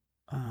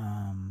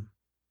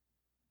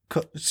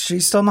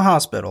 She's still in the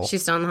hospital.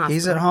 She's still in the hospital.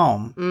 He's at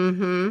home.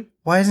 Mm-hmm.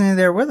 Why isn't he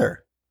there with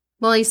her?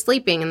 Well, he's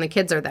sleeping and the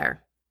kids are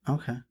there.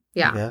 Okay.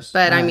 Yeah.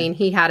 But I mean,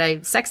 he had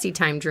a sexy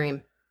time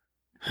dream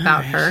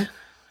about her.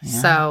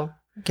 Yeah. So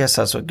I guess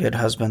that's what good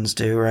husbands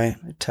do, right?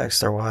 They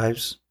text their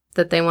wives.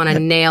 That they want to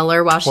nail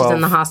her while she's in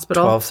the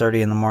hospital.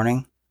 12:30 in the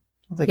morning.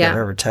 I don't think I've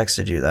ever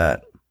texted you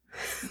that.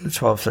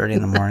 12:30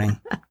 in the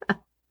morning.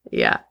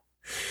 Yeah.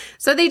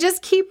 So they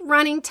just keep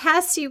running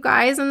tests, you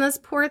guys. And this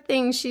poor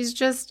thing, she's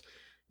just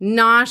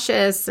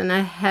nauseous and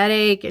a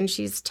headache and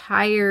she's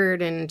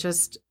tired and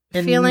just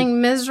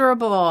feeling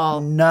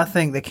miserable.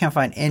 Nothing. They can't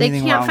find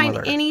anything wrong with her. They can't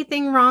find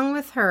anything wrong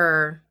with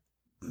her.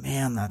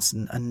 Man, that's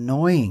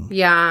annoying.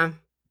 Yeah.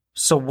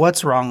 So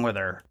what's wrong with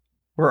her?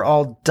 We're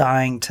all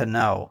dying to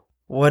know.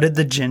 What did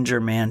the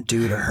ginger man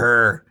do to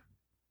her?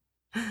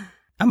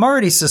 I'm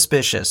already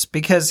suspicious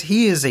because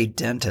he is a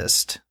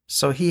dentist,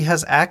 so he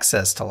has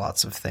access to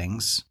lots of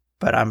things,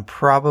 but I'm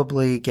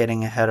probably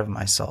getting ahead of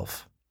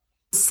myself.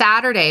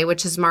 Saturday,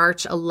 which is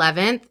March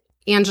 11th,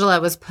 Angela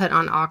was put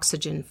on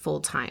oxygen full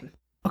time.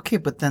 Okay,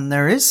 but then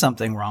there is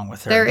something wrong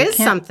with her. There is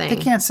something.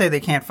 They can't say they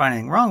can't find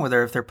anything wrong with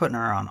her if they're putting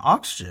her on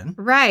oxygen.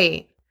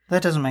 Right.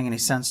 That doesn't make any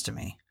sense to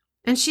me.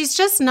 And she's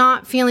just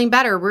not feeling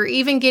better. We're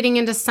even getting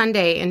into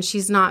Sunday and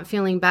she's not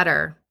feeling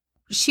better.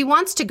 she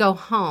wants to go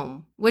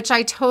home, which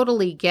I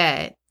totally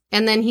get.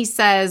 And then he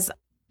says,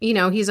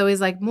 he's always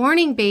like,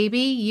 morning, baby,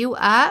 you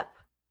up?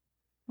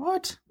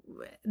 What?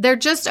 They're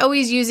just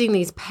always using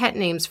these pet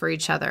names for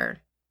each other.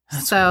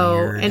 That's so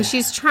weird. And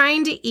she's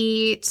trying to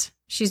eat.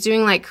 She's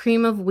doing like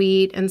cream of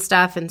wheat and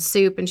stuff and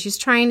soup, and she's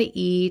trying to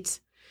eat.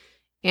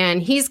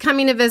 And he's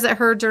coming to visit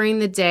her during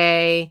the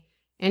day,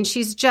 and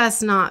she's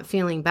just not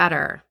feeling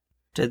better.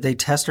 Did they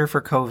test her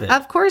for COVID?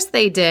 Of course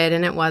they did,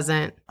 and it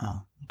wasn't.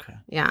 Oh, okay.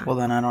 Yeah. Well,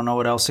 then I don't know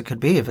what else it could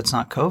be if it's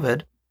not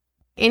COVID.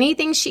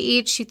 Anything she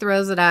eats, she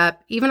throws it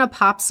up, even a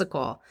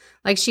popsicle.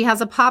 Like she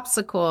has a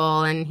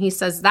popsicle, and he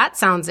says, that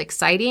sounds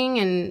exciting.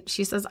 And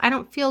she says, I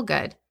don't feel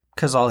good.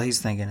 Because all he's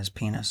thinking is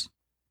penis.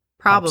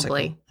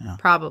 Probably. Yeah.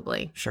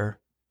 Probably. Sure.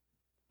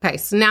 Okay,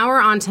 so now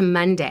we're on to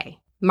Monday,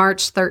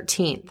 March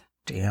 13th.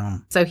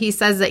 Damn. So he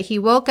says that he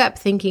woke up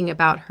thinking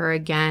about her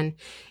again,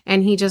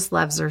 and he just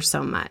loves her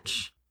so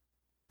much.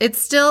 It's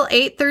still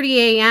 8:30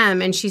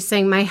 a.m., and she's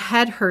saying, my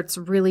head hurts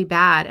really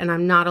bad, and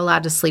I'm not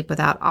allowed to sleep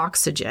without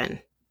oxygen.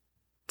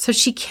 So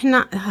she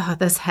cannot,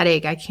 this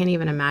headache, I can't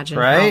even imagine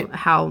right?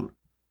 how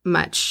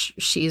much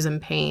she's in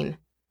pain.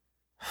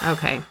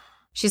 Okay.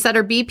 She said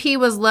her BP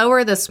was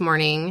lower this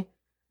morning.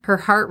 Her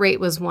heart rate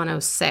was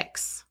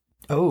 106.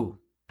 Oh.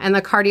 And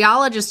the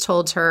cardiologist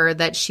told her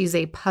that she's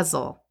a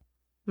puzzle.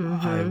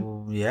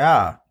 Mm-hmm.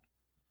 Yeah.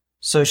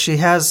 So she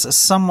has a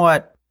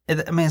somewhat,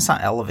 it's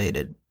not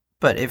elevated,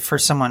 but if for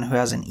someone who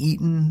hasn't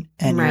eaten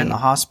and you're in the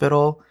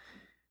hospital,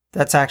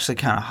 that's actually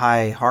kind of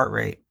high heart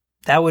rate.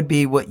 That would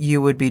be what you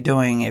would be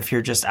doing if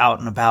you're just out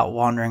and about,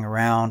 wandering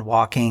around,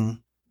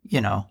 walking,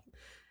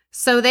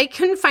 So they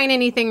couldn't find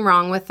anything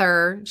wrong with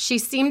her. She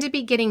seemed to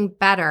be getting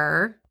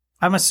better.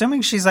 I'm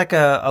assuming she's like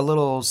a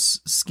little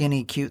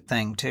skinny, cute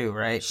thing too,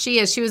 right? She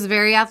is. She was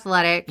very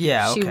athletic.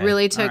 Yeah, okay. She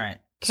really took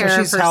care of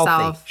herself.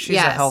 Healthy. She's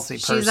a healthy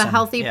person. She's a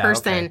healthy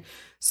person. Okay.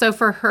 So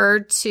for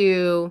her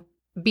to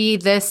be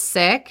this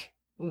sick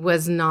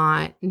was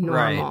not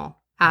normal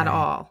at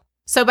all.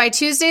 So by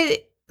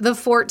Tuesday the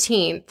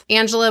 14th,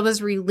 Angela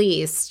was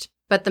released,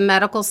 but the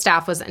medical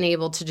staff was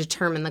unable to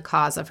determine the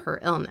cause of her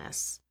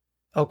illness.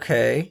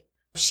 Okay.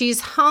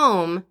 She's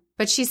home,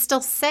 but she's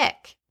still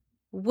sick.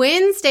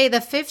 Wednesday the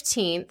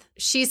 15th,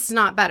 she's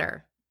not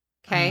better.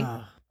 Okay.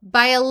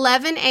 By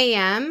 11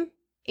 a.m.,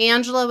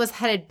 Angela was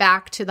headed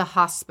back to the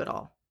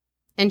hospital,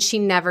 and she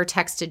never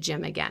texted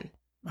Jim again.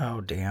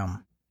 Oh,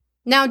 damn.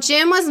 Now,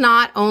 Jim was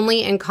not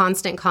only in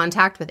constant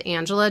contact with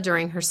Angela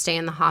during her stay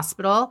in the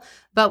hospital,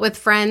 but with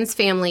friends,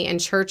 family, and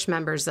church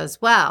members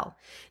as well.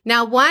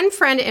 Now, one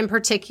friend in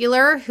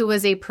particular who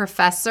was a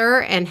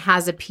professor and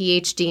has a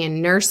PhD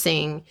in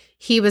nursing,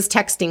 he was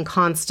texting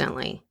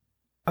constantly.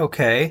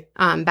 Okay.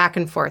 Back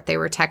and forth, they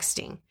were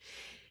texting.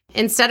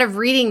 Instead of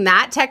reading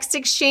that text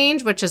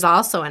exchange, which is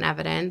also in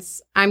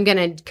evidence, I'm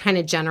going to kind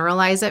of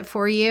generalize it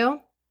for you.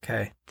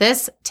 Okay.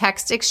 This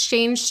text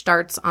exchange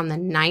starts on the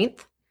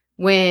 9th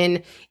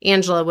when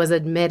Angela was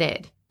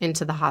admitted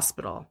into the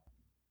hospital.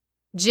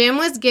 Jim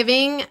was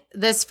giving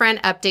this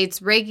friend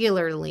updates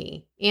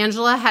regularly.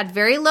 Angela had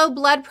very low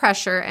blood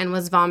pressure and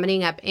was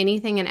vomiting up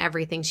anything and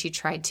everything she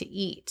tried to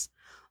eat.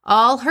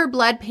 All her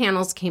blood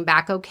panels came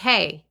back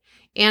okay.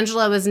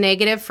 Angela was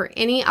negative for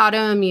any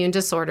autoimmune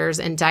disorders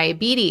and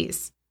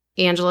diabetes.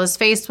 Angela's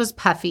face was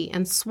puffy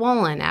and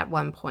swollen at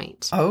one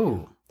point.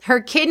 Oh. Her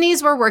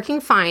kidneys were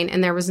working fine,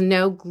 and there was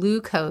no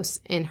glucose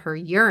in her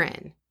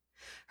urine.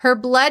 Her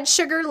blood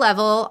sugar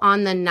level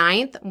on the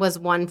 9th was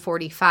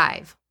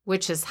 145,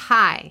 which is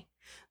high.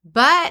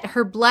 But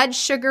her blood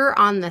sugar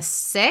on the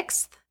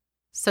 6th,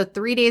 so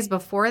 3 days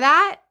before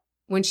that,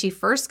 when she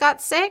first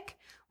got sick,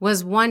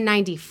 was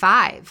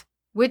 195,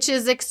 which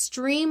is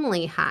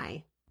extremely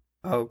high.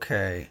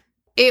 Okay.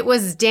 It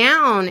was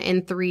down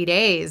in 3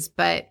 days,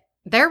 but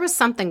there was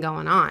something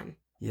going on.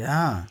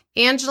 Yeah.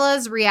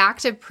 Angela's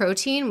reactive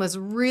protein was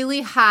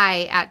really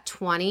high at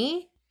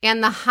 20,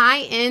 and the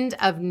high end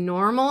of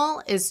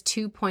normal is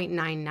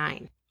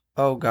 2.99.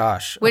 Oh,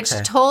 gosh. Which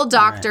Okay. told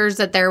doctors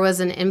that there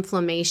was an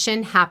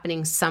inflammation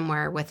happening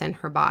somewhere within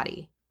her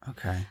body.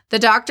 Okay. The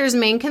doctor's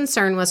main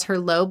concern was her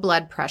low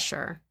blood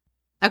pressure.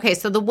 Okay,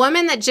 so the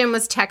woman that Jim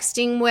was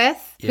texting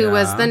with, who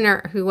was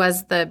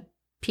the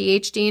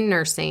PhD in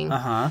nursing,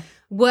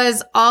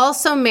 was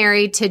also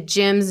married to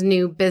Jim's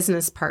new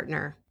business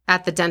partner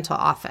at the dental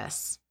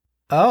office.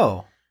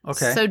 Oh,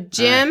 okay. So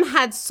Jim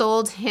had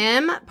sold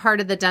him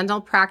part of the dental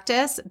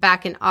practice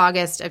back in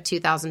August of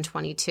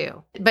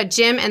 2022. But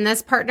Jim and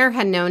this partner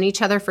had known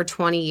each other for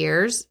 20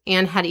 years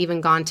and had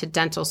even gone to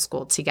dental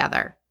school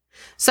together.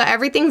 So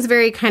everything's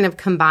very kind of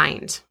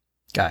combined.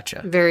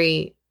 Gotcha.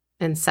 Very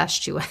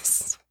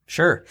incestuous.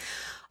 Sure.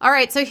 All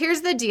right, so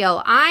here's the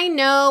deal. I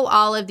know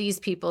all of these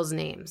people's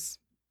names,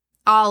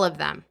 all of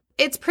them.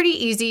 It's pretty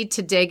easy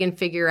to dig and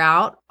figure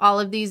out all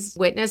of these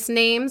witness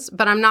names,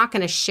 but I'm not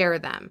going to share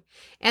them.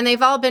 And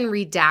they've all been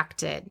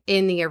redacted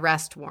in the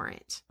arrest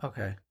warrant.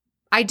 Okay.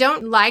 I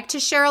don't like to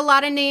share a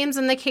lot of names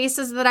in the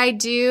cases that I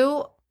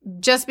do,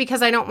 just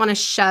because I don't want to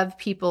shove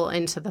people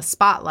into the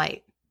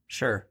spotlight.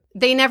 Sure.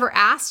 They never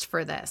asked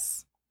for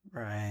this.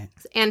 Right.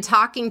 And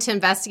talking to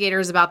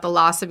investigators about the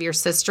loss of your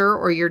sister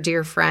or your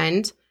dear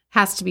friend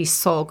has to be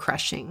soul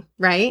crushing,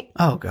 right?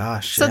 Oh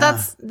gosh. So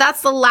yeah.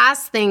 that's the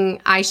last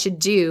thing I should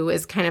do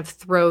is kind of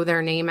throw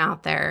their name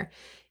out there.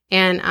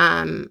 And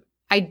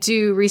I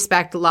do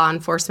respect law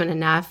enforcement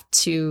enough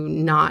to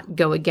not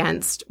go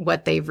against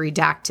what they've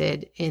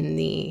redacted in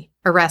the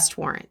arrest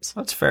warrant.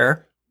 That's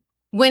fair.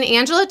 When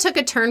Angela took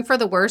a turn for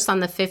the worse on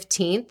the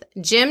 15th,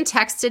 Jim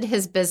texted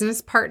his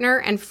business partner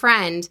and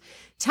friend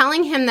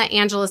telling him that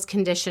Angela's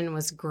condition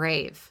was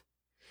grave.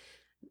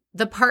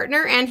 The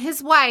partner and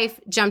his wife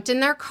jumped in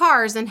their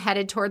cars and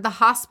headed toward the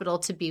hospital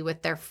to be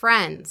with their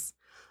friends.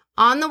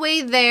 On the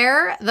way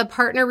there, the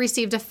partner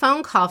received a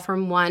phone call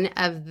from one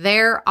of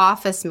their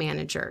office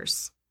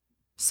managers.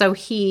 So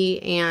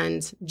he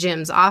and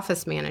Jim's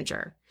office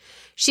manager.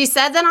 She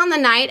said that on the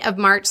night of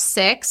March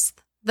 6th,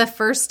 the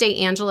first day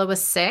Angela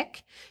was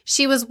sick,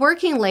 she was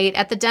working late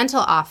at the dental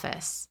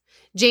office.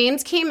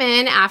 James came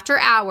in after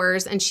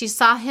hours and she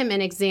saw him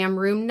in exam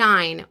room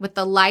 9 with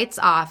the lights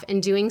off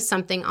and doing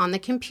something on the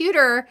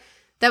computer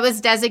that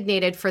was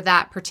designated for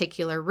that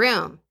particular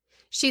room.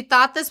 She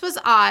thought this was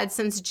odd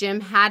since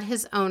Jim had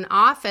his own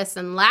office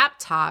and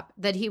laptop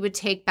that he would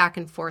take back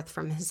and forth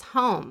from his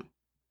home.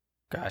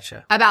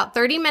 Gotcha. About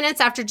 30 minutes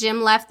after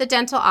Jim left the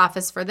dental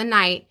office for the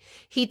night,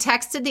 he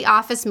texted the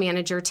office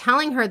manager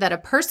telling her that a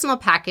personal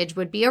package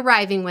would be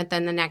arriving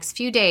within the next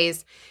few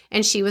days,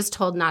 and she was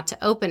told not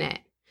to open it.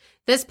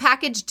 This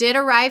package did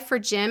arrive for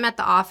Jim at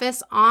the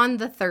office on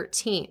the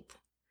 13th,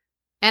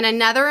 and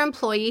another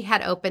employee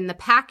had opened the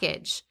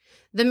package.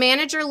 The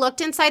manager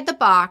looked inside the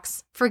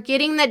box,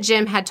 forgetting that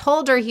Jim had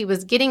told her he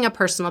was getting a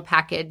personal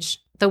package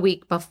the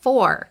week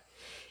before.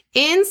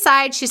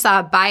 Inside, she saw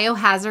a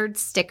biohazard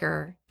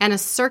sticker and a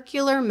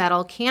circular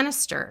metal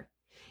canister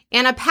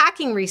and a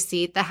packing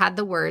receipt that had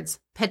the words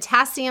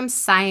potassium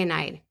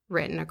cyanide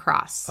written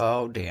across.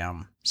 Oh,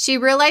 damn. She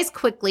realized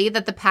quickly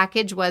that the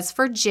package was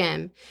for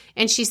Jim,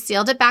 and she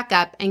sealed it back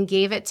up and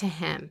gave it to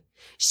him.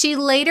 She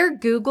later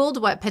Googled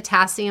what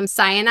potassium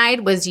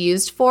cyanide was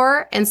used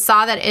for and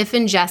saw that if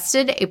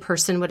ingested, a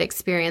person would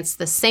experience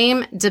the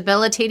same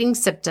debilitating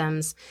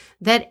symptoms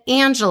that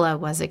Angela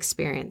was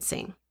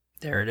experiencing.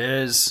 There it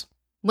is.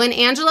 When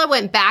Angela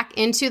went back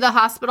into the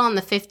hospital on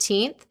the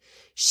 15th,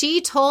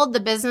 she told the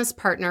business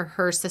partner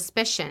her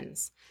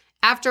suspicions.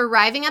 After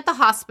arriving at the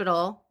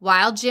hospital,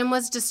 while Jim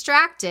was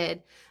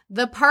distracted,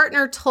 the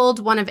partner told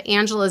one of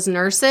Angela's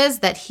nurses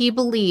that he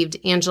believed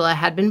Angela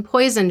had been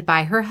poisoned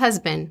by her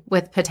husband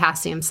with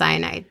potassium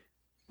cyanide.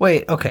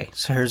 Wait, okay.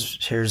 So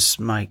here's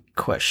my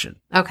question.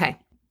 Okay.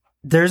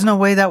 There's no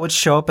way that would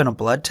show up in a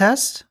blood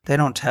test? They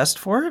don't test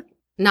for it?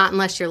 Not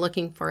unless you're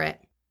looking for it.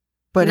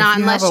 But Not if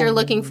you unless have a you're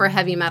looking for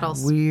heavy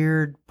metals.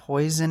 Weird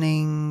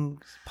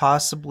poisoning,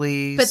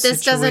 possibly. But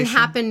this doesn't situation.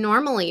 happen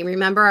normally.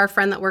 Remember our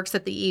friend that works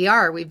at the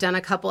ER? We've done a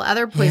couple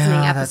other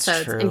poisoning that's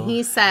episodes. true. And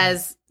he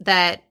says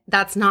that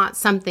that's not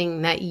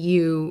something that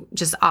you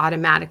just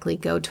automatically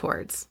go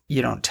towards.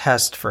 You don't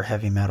test for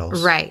heavy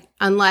metals. Right.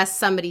 Unless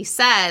somebody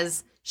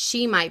says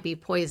she might be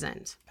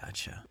poisoned.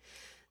 Gotcha.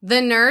 The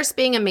nurse,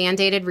 being a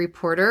mandated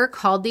reporter,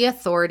 called the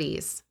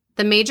authorities.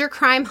 The Major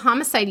Crime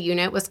Homicide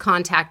Unit was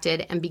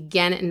contacted and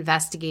began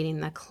investigating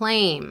the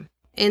claim.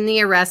 In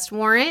the arrest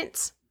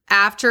warrant,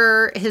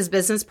 after his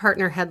business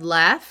partner had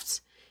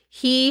left,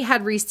 he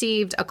had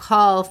received a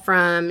call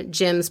from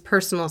Jim's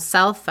personal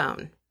cell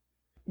phone.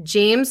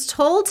 James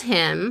told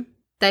him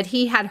that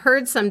he had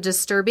heard some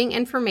disturbing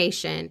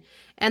information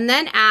and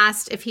then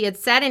asked if he had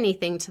said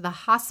anything to the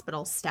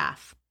hospital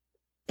staff.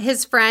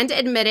 His friend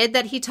admitted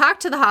that he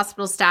talked to the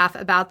hospital staff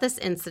about this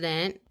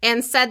incident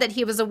and said that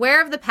he was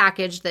aware of the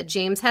package that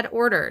James had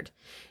ordered.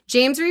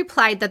 James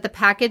replied that the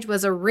package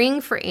was a ring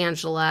for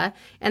Angela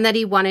and that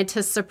he wanted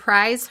to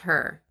surprise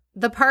her.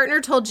 The partner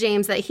told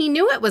James that he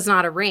knew it was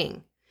not a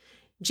ring.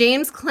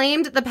 James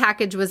claimed the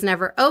package was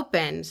never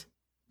opened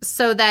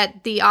so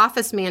that the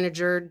office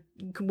manager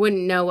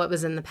wouldn't know what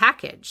was in the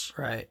package.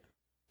 Right.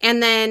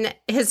 And then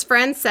his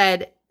friend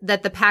said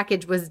that the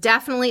package was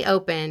definitely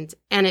opened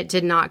and it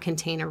did not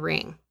contain a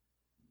ring.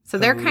 So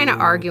they're kind of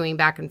arguing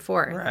back and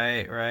forth.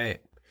 Right.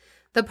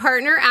 The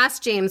partner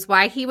asked James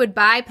why he would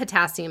buy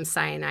potassium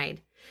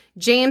cyanide.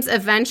 James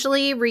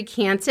eventually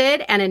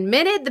recanted and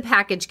admitted the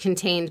package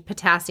contained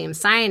potassium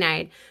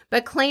cyanide,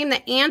 but claimed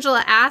that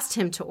Angela asked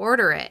him to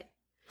order it.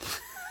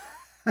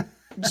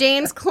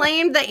 James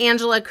claimed that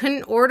Angela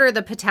couldn't order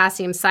the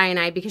potassium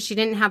cyanide because she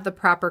didn't have the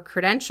proper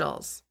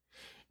credentials.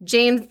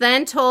 James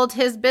then told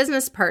his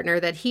business partner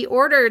that he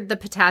ordered the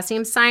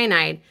potassium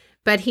cyanide,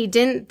 but he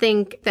didn't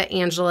think that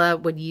Angela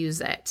would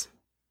use it.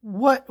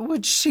 What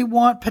would she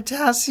want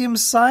potassium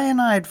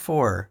cyanide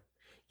for?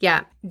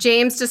 Yeah.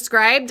 James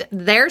described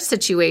their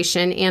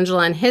situation,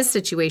 Angela and his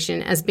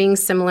situation, as being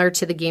similar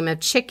to the game of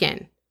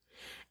chicken.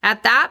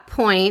 At that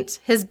point,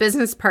 his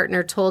business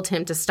partner told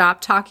him to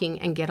stop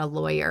talking and get a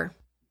lawyer.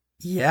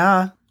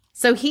 Yeah.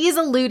 So he's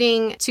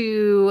alluding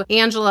to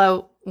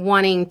Angela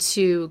wanting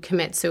to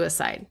commit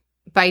suicide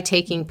by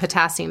taking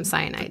potassium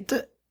cyanide.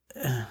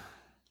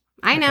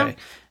 I I know.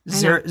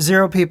 Okay.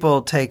 Zero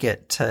people take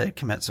it to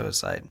commit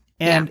suicide.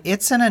 And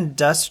it's an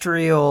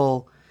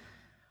industrial,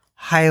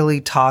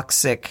 highly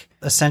toxic,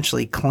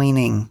 essentially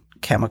cleaning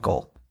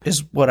chemical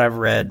is what I've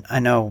read. I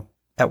know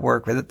at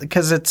work with it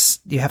because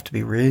you have to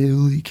be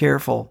really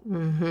careful.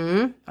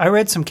 Mm-hmm. I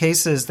read some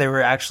cases, they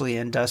were actually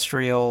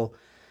industrial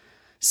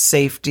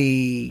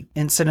safety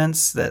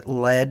incidents that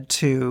led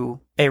to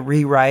a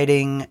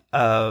rewriting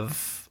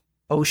of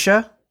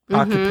OSHA,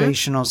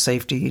 Occupational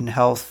Safety and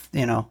Health,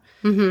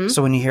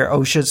 So when you hear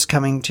OSHA's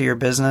coming to your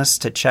business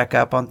to check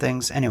up on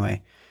things,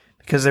 anyway,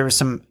 because there were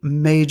some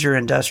major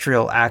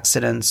industrial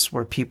accidents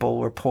where people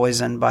were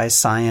poisoned by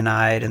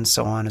cyanide and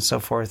so on and so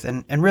forth.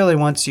 And really,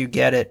 once you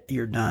get it,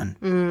 you're done.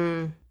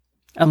 Mm.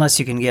 Unless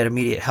you can get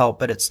immediate help,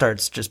 but it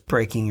starts just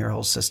breaking your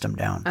whole system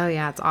down. Oh,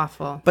 yeah, it's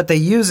awful. But they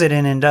use it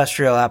in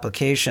industrial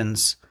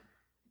applications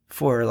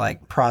for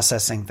like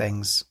processing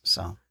things.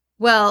 So,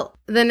 well,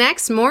 the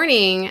next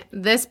morning,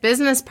 this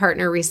business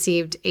partner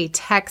received a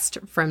text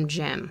from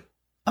Jim.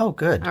 Oh,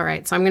 good. All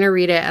right, so I'm going to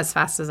read it as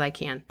fast as I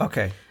can.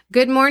 Okay.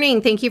 Good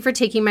morning. Thank you for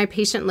taking my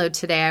patient load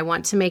today. I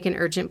want to make an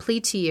urgent plea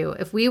to you.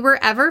 If we were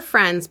ever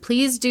friends,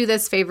 please do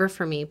this favor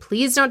for me.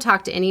 Please don't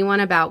talk to anyone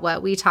about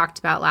what we talked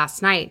about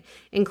last night,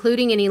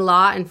 including any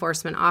law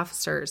enforcement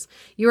officers.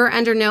 You are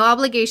under no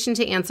obligation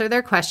to answer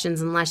their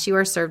questions unless you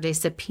are served a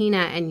subpoena,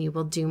 and you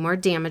will do more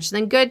damage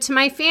than good to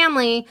my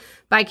family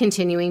by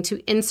continuing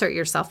to insert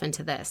yourself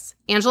into this.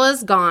 Angela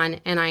is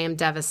gone, and I am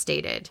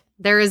devastated.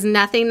 There is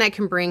nothing that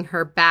can bring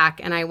her back,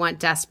 and I want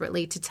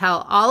desperately to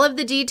tell all of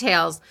the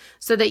details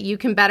so that you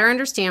can better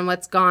understand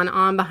what's gone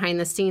on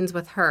behind the scenes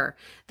with her.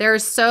 There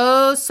is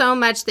so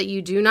much that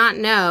you do not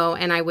know,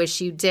 and I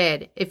wish you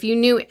did. If you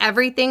knew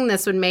everything,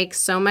 this would make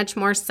so much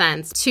more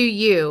sense to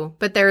you,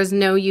 but there is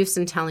no use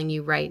in telling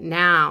you right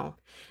now.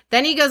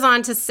 Then he goes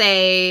on to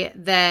say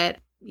that,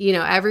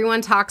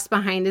 everyone talks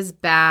behind his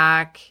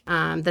back,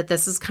 that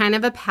this is kind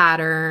of a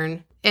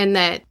pattern, and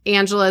that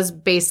Angela's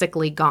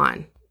basically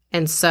gone.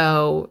 And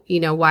so,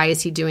 why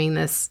is he doing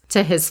this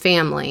to his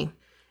family?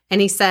 And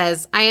he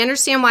says, I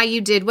understand why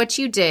you did what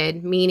you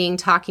did, meaning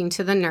talking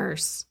to the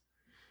nurse.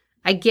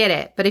 I get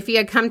it. But if you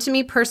had come to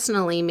me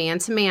personally, man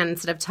to man,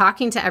 instead of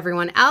talking to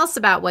everyone else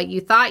about what you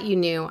thought you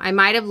knew, I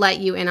might have let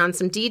you in on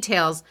some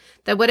details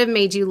that would have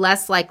made you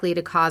less likely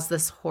to cause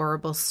this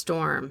horrible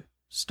storm.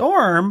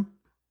 Storm?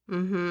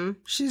 Mm-hmm.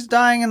 She's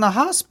dying in the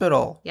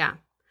hospital. Yeah.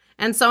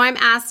 And so I'm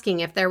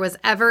asking, if there was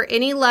ever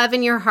any love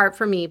in your heart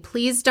for me,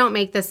 please don't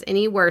make this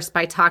any worse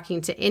by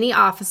talking to any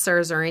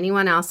officers or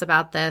anyone else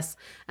about this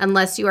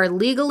unless you are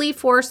legally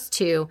forced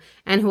to,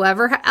 and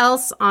whoever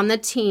else on the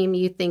team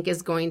you think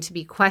is going to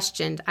be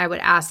questioned, I would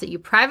ask that you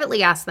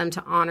privately ask them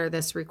to honor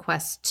this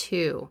request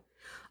too.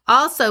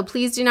 Also,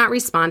 please do not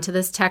respond to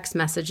this text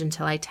message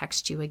until I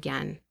text you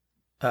again.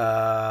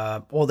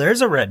 Well,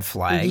 there's a red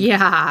flag.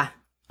 Yeah.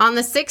 On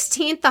the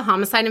 16th, the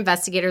homicide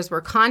investigators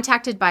were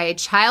contacted by a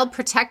Child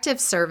Protective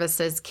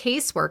Services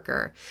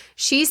caseworker.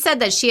 She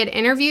said that she had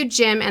interviewed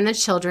Jim and the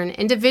children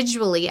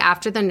individually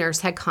after the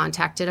nurse had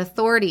contacted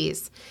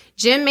authorities.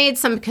 Jim made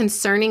some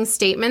concerning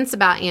statements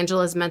about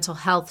Angela's mental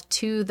health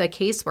to the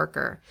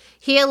caseworker.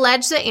 He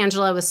alleged that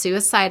Angela was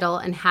suicidal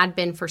and had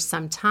been for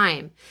some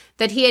time,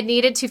 that he had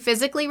needed to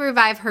physically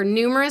revive her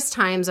numerous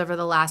times over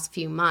the last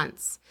few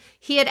months.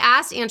 He had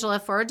asked Angela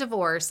for a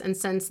divorce, and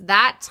since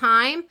that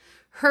time,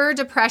 her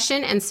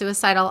depression and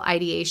suicidal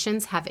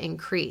ideations have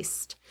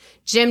increased.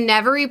 Jim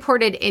never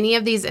reported any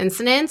of these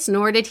incidents,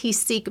 nor did he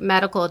seek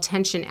medical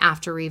attention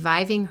after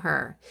reviving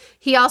her.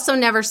 He also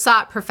never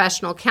sought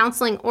professional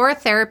counseling or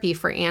therapy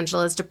for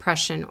Angela's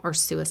depression or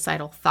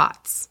suicidal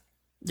thoughts.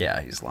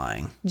 Yeah, he's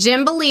lying.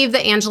 Jim believed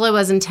that Angela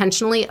was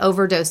intentionally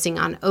overdosing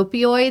on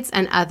opioids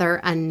and other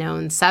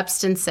unknown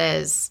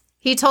substances.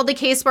 He told the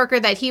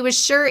caseworker that he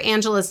was sure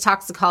Angela's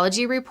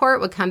toxicology report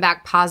would come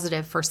back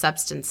positive for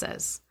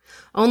substances.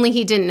 Only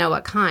he didn't know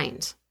what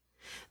kind.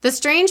 The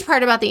strange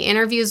part about the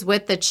interviews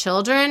with the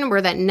children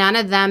were that none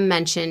of them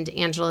mentioned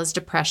Angela's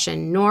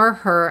depression nor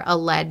her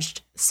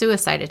alleged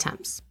suicide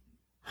attempts.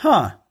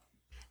 Huh.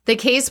 The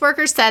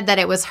caseworker said that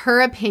it was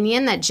her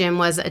opinion that Jim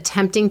was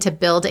attempting to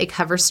build a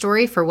cover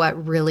story for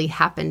what really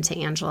happened to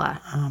Angela.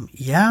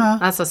 Yeah.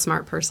 That's a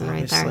smart person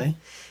obviously. Right there.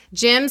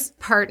 Jim's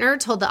partner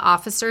told the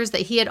officers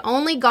that he had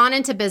only gone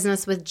into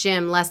business with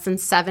Jim less than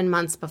 7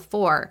 months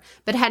before,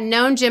 but had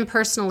known Jim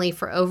personally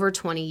for over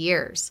 20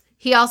 years.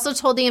 He also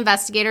told the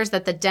investigators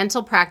that the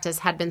dental practice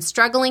had been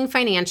struggling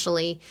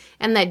financially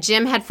and that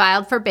Jim had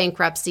filed for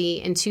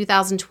bankruptcy in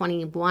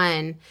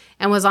 2021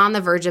 and was on the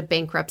verge of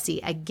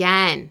bankruptcy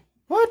again.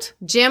 What?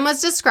 Jim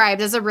was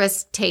described as a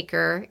risk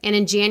taker, and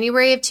in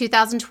January of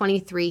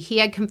 2023, he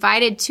had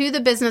confided to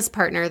the business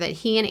partner that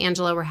he and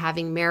Angela were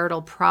having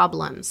marital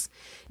problems.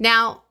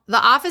 Now,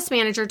 the office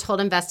manager told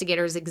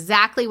investigators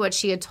exactly what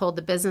she had told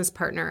the business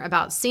partner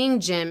about seeing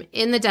Jim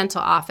in the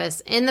dental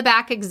office in the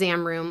back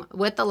exam room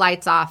with the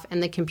lights off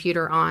and the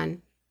computer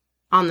on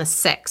the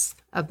 6th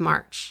of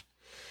March.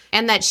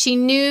 And that she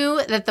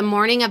knew that the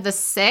morning of the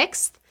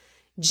 6th,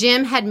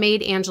 Jim had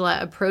made Angela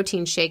a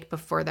protein shake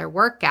before their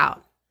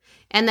workout.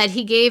 and that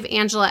he gave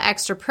Angela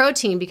extra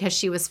protein because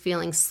she was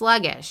feeling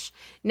sluggish.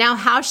 Now,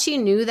 how she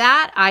knew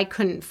that, I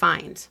couldn't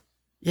find.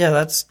 Yeah,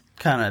 that's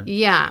kind of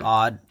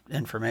odd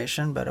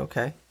information, but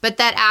okay. But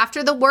that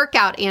after the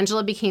workout,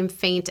 Angela became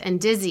faint and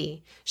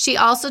dizzy. She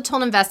also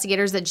told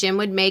investigators that Jim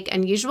would make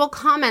unusual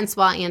comments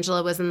while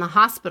Angela was in the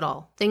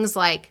hospital. Things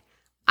like,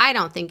 "I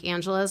don't think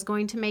Angela is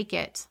going to make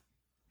it."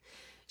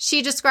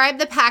 She described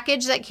the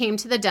package that came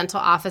to the dental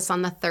office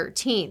on the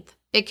 13th.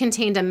 It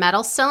contained a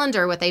metal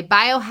cylinder with a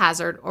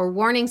biohazard or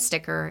warning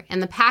sticker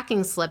and the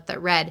packing slip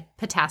that read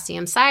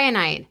potassium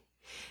cyanide.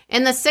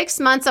 In the 6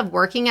 months of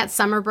working at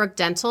Summerbrook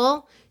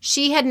Dental,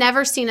 she had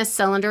never seen a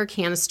cylinder,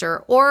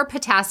 canister, or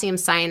potassium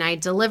cyanide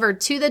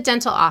delivered to the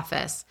dental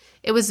office.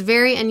 It was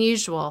very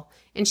unusual,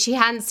 and she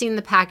hadn't seen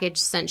the package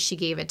since she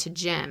gave it to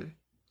Jim.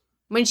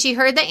 When she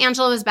heard that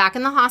Angela was back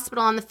in the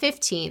hospital on the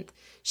 15th,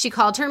 she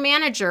called her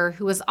manager,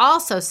 who was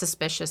also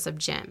suspicious of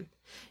Jim.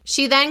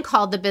 She then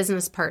called the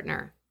business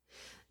partner.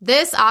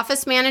 This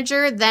office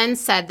manager then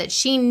said that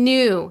she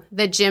knew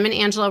that Jim and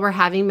Angela were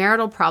having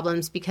marital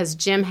problems because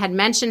Jim had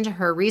mentioned to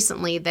her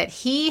recently that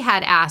he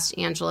had asked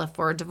Angela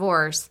for a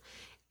divorce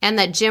and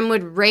that Jim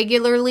would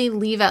regularly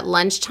leave at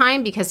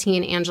lunchtime because he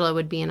and Angela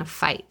would be in a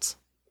fight.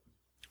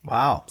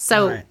 Wow.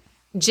 So right.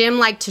 Jim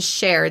liked to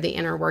share the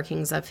inner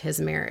workings of his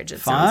marriage,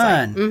 it Fun.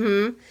 sounds like.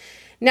 Mm-hmm.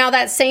 Now,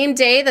 that same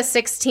day, the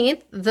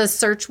 16th, the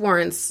search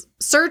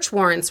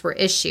warrants were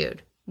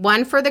issued.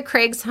 One for the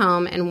Craig's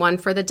home and one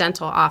for the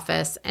dental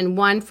office, and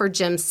one for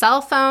Jim's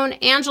cell phone,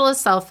 Angela's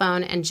cell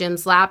phone, and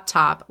Jim's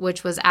laptop,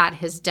 which was at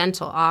his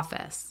dental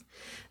office.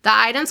 The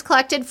items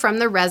collected from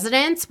the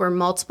residence were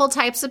multiple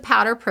types of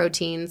powder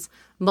proteins,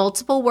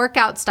 multiple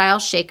workout-style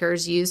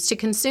shakers used to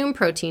consume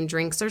protein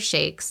drinks or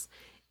shakes,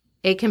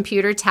 a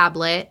computer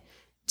tablet,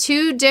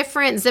 2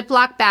 different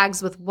Ziploc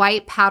bags with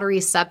white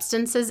powdery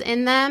substances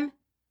in them,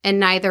 and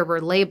neither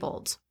were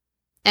labeled.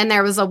 And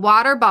there was a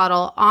water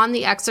bottle on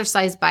the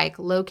exercise bike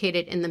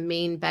located in the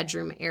main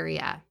bedroom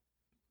area.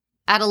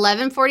 At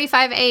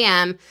 11:45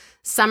 a.m.,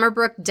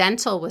 Summerbrook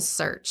Dental was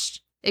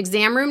searched.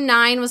 Exam room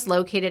 9 was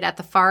located at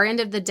the far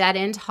end of the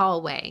dead-end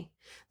hallway.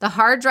 The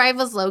hard drive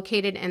was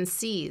located and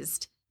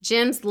seized.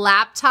 Jim's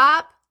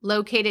laptop,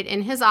 located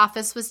in his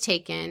office, was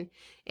taken.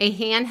 A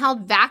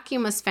handheld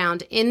vacuum was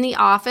found in the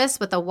office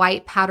with a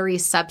white powdery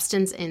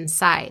substance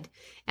inside,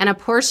 and a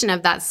portion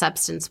of that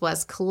substance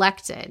was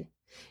collected.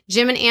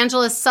 Jim and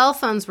Angela's cell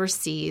phones were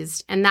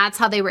seized, and that's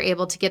how they were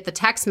able to get the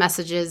text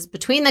messages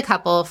between the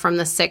couple from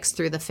the 6th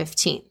through the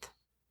 15th.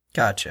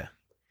 Gotcha.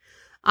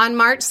 On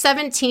March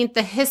 17th,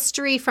 the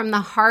history from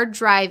the hard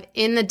drive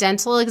in the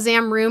dental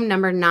exam room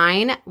number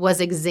 9 was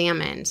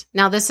examined.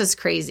 Now, this is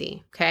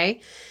crazy,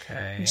 okay?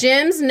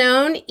 Jim's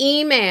known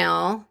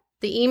email,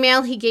 the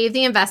email he gave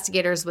the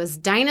investigators was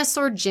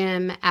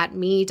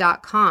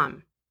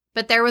dinosaurjim@me.com.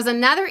 But there was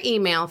another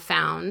email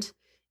found,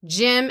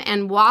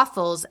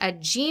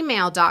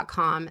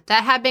 jimandwaffles@gmail.com,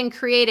 that had been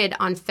created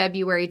on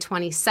February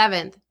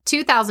 27th,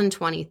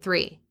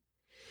 2023.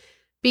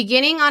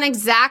 Beginning on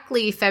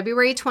exactly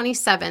February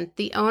 27th,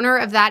 the owner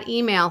of that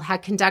email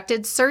had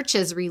conducted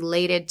searches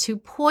related to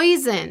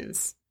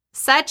poisons,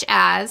 such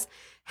as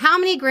how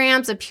many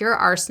grams of pure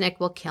arsenic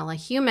will kill a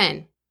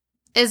human?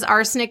 Is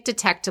arsenic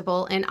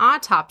detectable in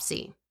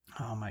autopsy?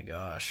 Oh my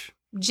gosh.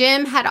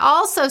 Jim had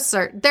also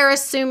searched. They're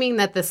assuming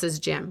that this is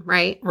Jim,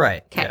 right?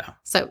 Right. Okay. Yeah.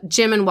 So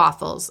Jim and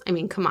Waffles. I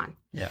mean, come on.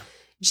 Yeah.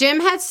 Jim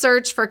had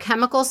searched for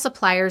chemical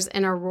suppliers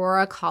in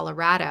Aurora,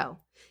 Colorado.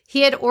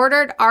 He had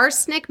ordered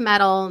arsenic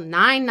metal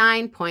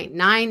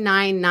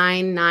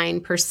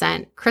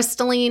 99.9999%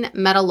 crystalline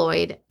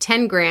metalloid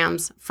 10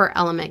 grams for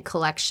element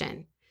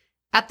collection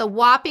at the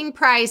whopping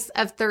price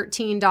of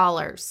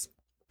 $13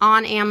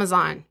 on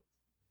Amazon.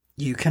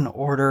 You can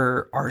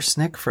order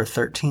arsenic for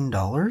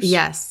 $13?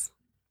 Yes.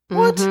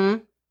 What? Mm-hmm.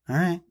 All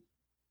right.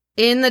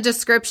 In the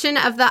description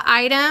of the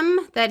item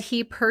that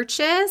he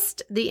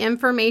purchased, the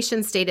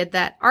information stated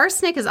that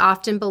arsenic is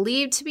often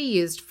believed to be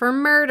used for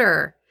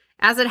murder,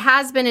 as it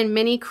has been in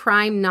many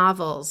crime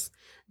novels.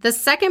 The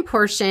second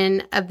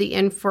portion of the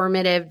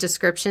informative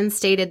description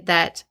stated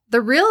that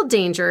the real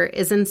danger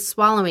is in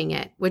swallowing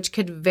it, which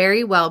could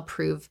very well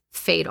prove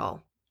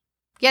fatal.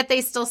 Yet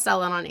they still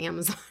sell it on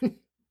Amazon.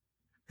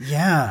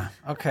 Yeah.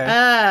 Okay.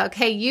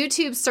 Okay.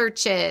 YouTube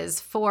searches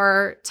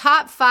for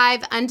top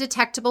 5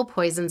 undetectable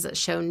poisons that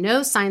show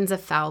no signs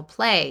of foul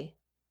play.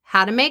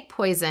 How to make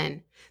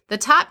poison. The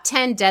top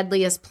 10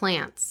 deadliest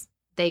plants.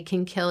 They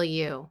can kill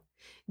you.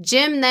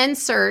 Jim then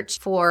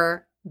searched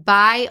for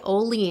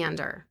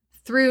bi-oleander.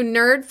 Through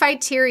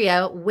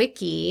Nerdfighteria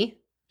Wiki,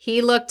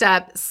 he looked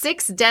up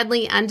 6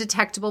 deadly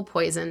undetectable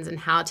poisons and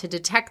how to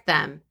detect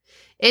them.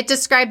 It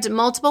described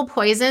multiple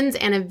poisons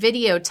and a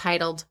video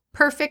titled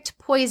Perfect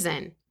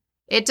Poison.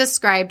 It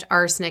described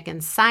arsenic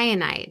and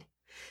cyanide.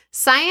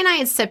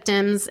 Cyanide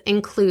symptoms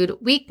include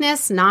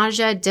weakness,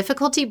 nausea,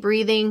 difficulty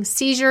breathing,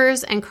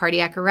 seizures, and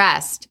cardiac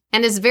arrest,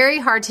 and is very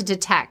hard to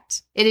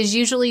detect. It is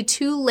usually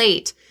too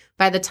late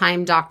by the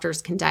time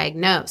doctors can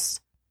diagnose.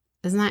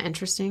 Isn't that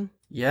interesting?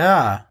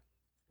 Yeah.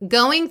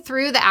 Going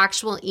through the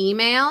actual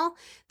email,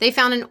 they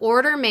found an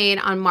order made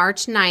on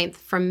March 9th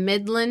from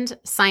Midland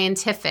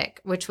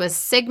Scientific, which was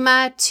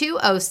Sigma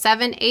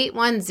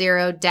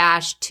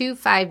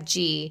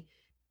 207810-25G,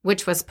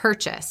 which was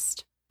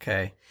purchased.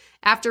 Okay.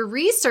 After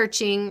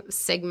researching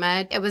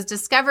Sigma, it was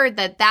discovered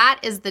that that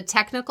is the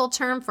technical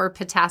term for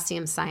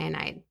potassium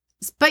cyanide.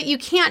 But you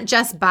can't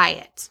just buy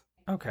it.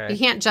 Okay. You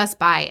can't just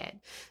buy it.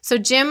 So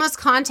Jim was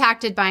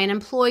contacted by an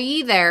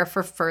employee there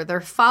for further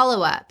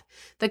follow-up.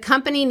 The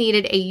company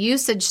needed a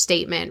usage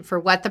statement for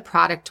what the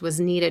product was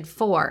needed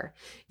for.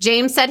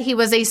 James said he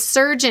was a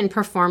surgeon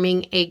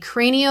performing a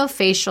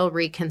craniofacial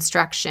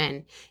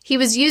reconstruction. He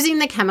was using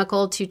the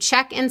chemical to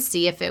check and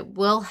see if it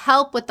will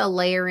help with the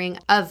layering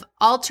of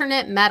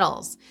alternate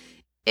metals.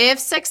 If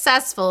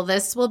successful,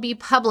 this will be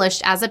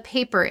published as a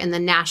paper in the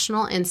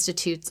National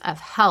Institutes of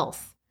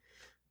Health.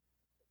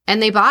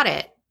 And they bought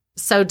it.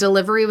 So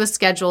delivery was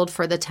scheduled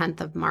for the 10th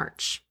of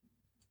March.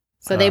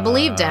 So they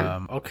believed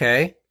him.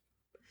 Okay.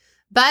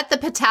 But the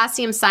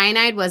potassium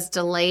cyanide was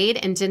delayed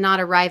and did not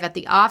arrive at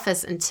the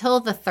office until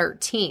the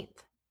 13th.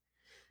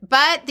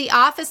 But the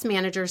office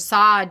manager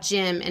saw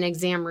Jim in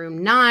exam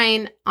room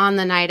 9 on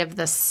the night of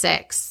the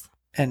 6th.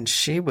 And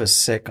she was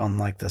sick on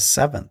like the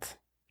 7th.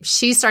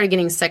 She started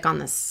getting sick on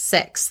the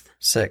 6th.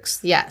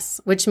 6th.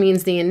 Yes, which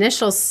means the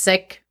initial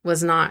sick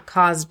was not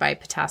caused by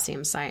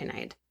potassium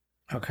cyanide.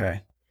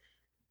 Okay.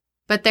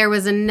 But there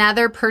was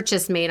another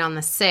purchase made on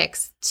the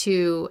 6th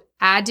to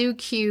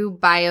AduQ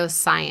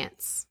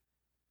Bioscience.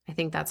 I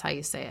think that's how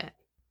you say it.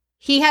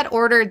 He had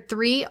ordered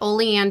 3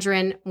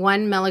 oleandrin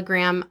 1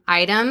 milligram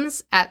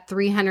items at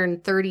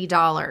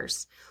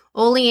 $330.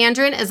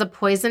 Oleandrin is a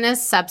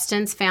poisonous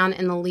substance found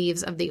in the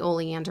leaves of the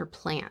oleander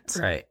plant.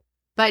 Right.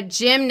 But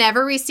Jim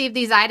never received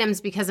these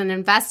items because an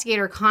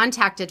investigator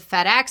contacted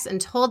FedEx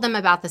and told them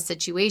about the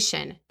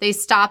situation. They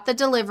stopped the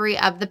delivery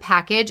of the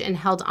package and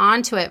held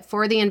on to it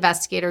for the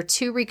investigator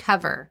to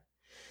recover.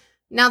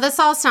 Now, this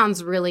all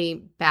sounds really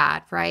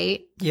bad,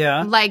 right?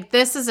 Yeah. Like,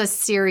 this is a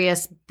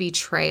serious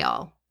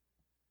betrayal.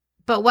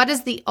 But what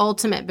is the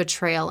ultimate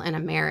betrayal in a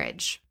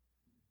marriage?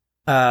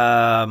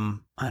 I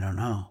don't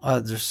know.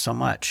 There's so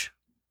much.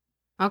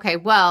 Okay,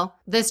 well,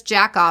 this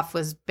jackoff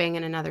was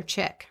banging another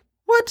chick.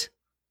 What?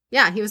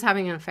 Yeah, he was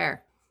having an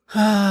affair.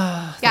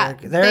 Yeah,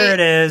 there it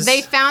is.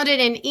 They found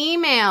it in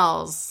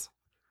emails.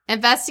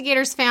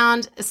 Investigators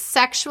found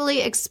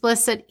sexually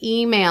explicit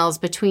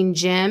emails between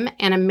Jim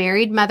and a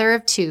married mother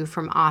of 2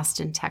 from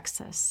Austin,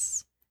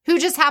 Texas, who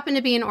just happened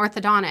to be an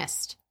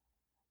orthodontist.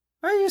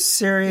 Are you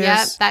serious?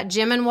 Yep, that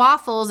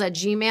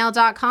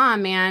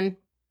jimandwaffles@gmail.com, man.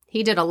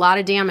 He did a lot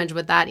of damage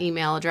with that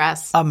email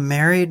address. A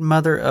married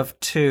mother of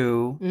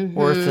 2,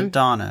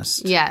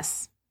 orthodontist.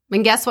 Yes.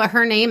 And guess what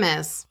her name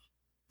is?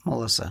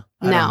 Melissa.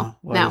 No, don't know.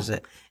 What no. is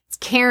it? It's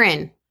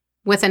Karen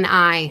with an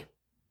I.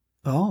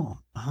 Oh,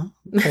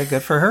 okay,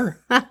 good for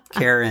her.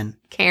 Karen.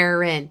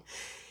 Karen.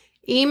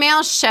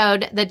 Emails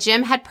showed that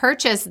Jim had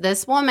purchased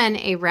this woman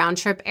a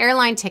round-trip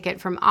airline ticket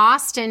from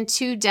Austin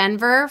to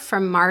Denver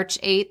from March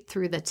 8th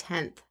through the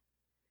 10th.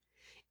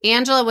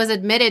 Angela was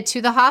admitted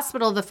to the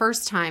hospital the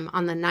first time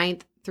on the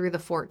 9th through the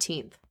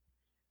 14th.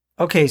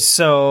 Okay,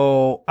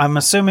 so I'm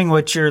assuming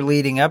what you're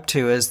leading up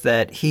to is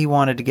that he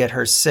wanted to get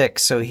her sick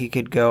so he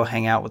could go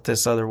hang out with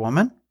this other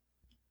woman?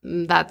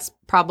 That's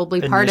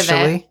probably part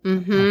Initially?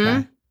 of it.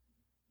 Okay.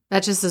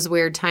 That just is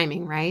weird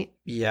timing, right?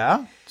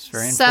 Yeah, it's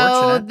very So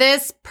unfortunate.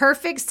 this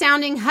perfect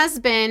sounding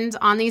husband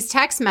on these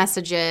text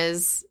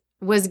messages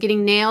was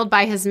getting nailed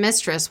by his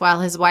mistress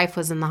while his wife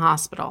was in the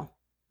hospital.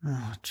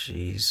 Oh,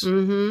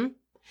 jeez.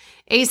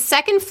 A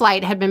second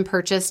flight had been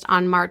purchased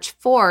on March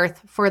 4th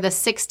for the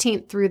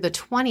 16th through the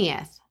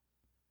 20th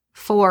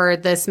for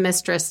this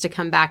mistress to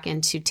come back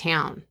into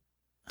town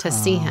to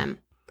see him.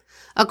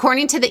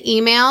 According to the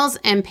emails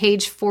and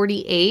page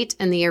 48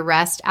 in the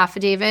arrest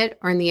affidavit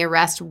or in the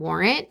arrest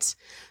warrant,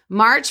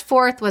 March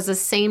 4th was the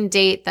same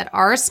date that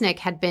arsenic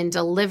had been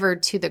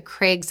delivered to the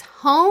Craig's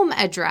home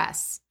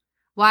address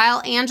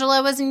while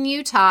Angela was in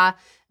Utah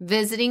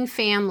visiting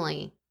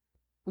family.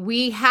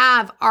 We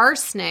have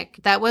arsenic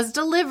that was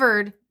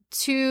delivered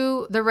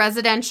to the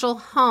residential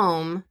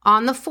home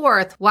on the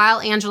 4th while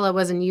Angela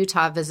was in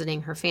Utah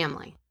visiting her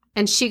family.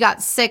 And she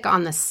got sick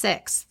on the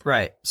 6th.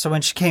 Right. So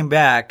when she came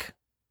back,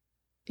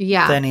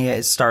 Yeah. then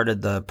he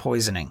started the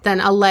poisoning. Then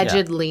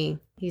allegedly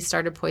he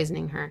started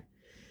poisoning her.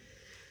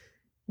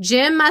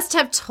 Jim must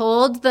have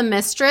told the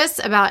mistress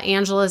about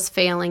Angela's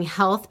failing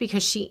health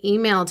because she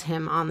emailed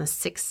him on the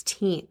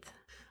 16th.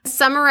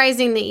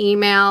 Summarizing the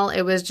email,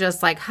 it was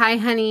just like, "Hi,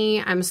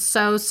 honey, I'm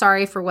so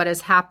sorry for what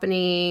is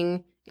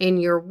happening in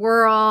your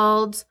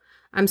world.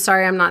 I'm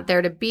sorry I'm not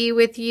there to be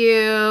with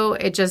you.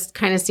 It just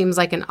kind of seems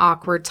like an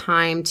awkward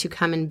time to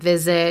come and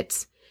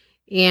visit."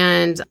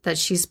 And that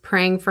she's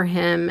praying for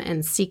him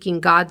and seeking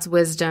God's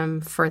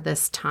wisdom for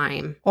this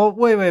time. Oh,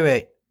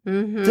 wait.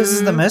 This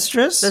is the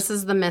mistress? This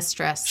is the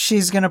mistress.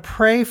 She's going to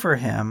pray for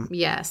him.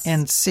 Yes.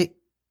 And see.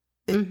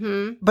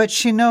 But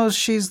she knows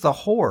she's the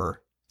whore.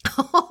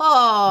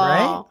 Oh,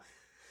 Right?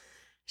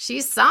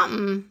 She's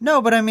something.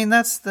 No, but I mean,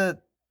 that's the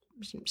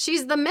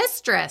She's the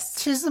mistress.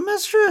 She's the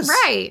mistress.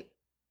 Right.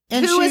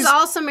 And Who is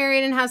also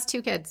married and has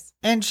 2 kids.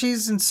 And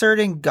she's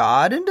inserting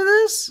God into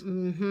this?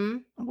 Mm-hmm.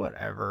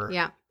 Whatever.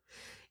 Yeah.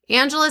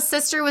 Angela's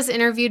sister was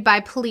interviewed by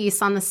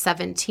police on the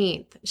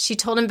 17th. She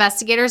told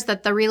investigators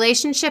that the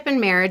relationship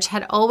and marriage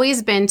had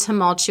always been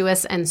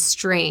tumultuous and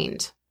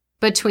strained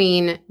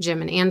between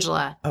Jim and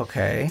Angela.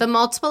 Okay. The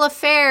multiple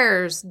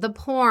affairs, the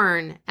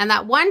porn, and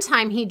that one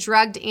time he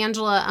drugged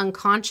Angela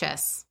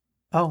unconscious.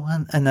 Oh,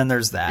 and then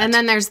there's that. And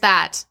then there's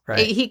that.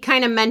 Right. He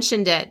kind of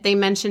mentioned it. They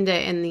mentioned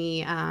it in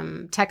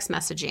the text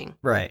messaging.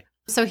 Right.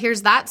 So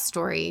here's that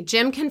story.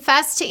 Jim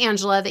confessed to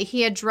Angela that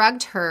he had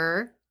drugged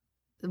her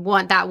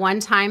that one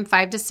time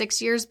 5 to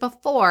 6 years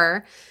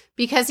before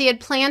because he had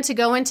planned to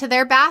go into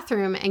their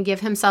bathroom and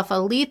give himself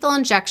a lethal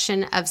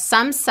injection of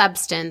some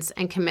substance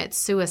and commit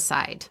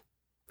suicide.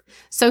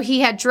 So he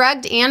had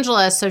drugged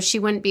Angela so she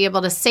wouldn't be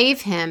able to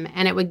save him,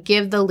 and it would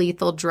give the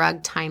lethal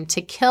drug time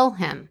to kill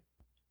him.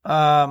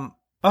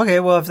 Okay,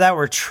 well, if that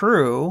were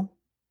true,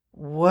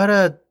 what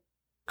a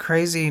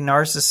crazy,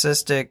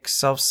 narcissistic,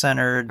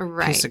 self-centered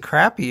piece of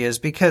crap he is,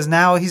 because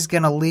now he's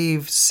going to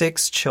leave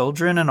 6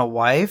 children and a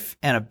wife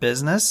and a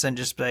business and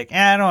just be like,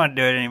 I don't want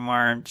to do it anymore.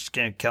 I'm just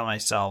going to kill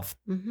myself.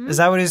 Mm-hmm. Is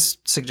that what he's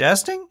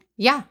suggesting?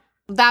 Yeah.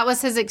 That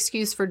was his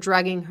excuse for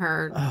drugging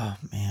her, oh,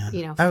 man.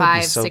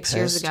 5-6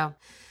 years ago.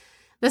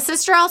 The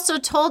sister also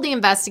told the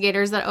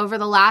investigators that over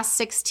the last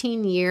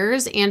 16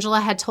 years,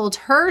 Angela had told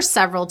her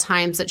several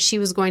times that she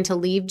was going to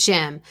leave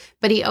Jim,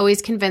 but he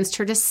always convinced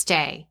her to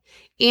stay.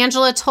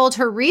 Angela told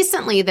her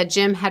recently that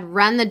Jim had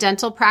run the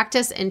dental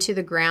practice into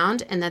the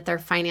ground and that their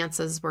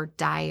finances were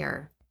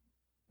dire.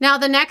 Now,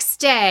 the next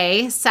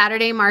day,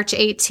 Saturday, March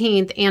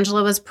 18th,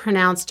 Angela was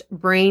pronounced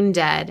brain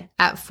dead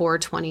at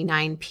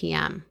 4:29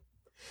 p.m.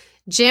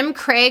 Jim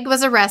Craig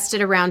was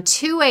arrested around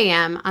 2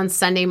 a.m. on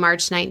Sunday,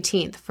 March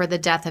 19th for the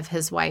death of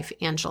his wife,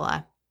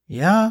 Angela.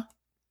 Yeah.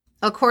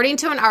 According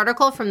to an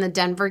article from the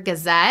Denver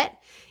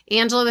Gazette,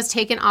 Angela was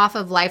taken off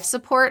of life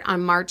support on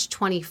March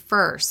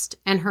 21st,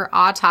 and her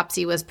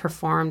autopsy was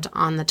performed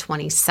on the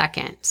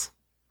 22nd.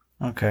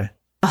 Okay.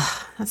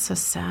 Oh, that's so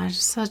sad.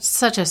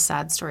 Such a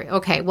sad story.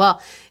 Okay,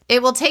 well,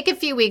 it will take a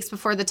few weeks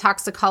before the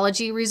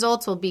toxicology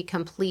results will be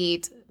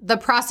complete. The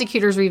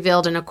prosecutors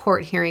revealed in a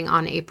court hearing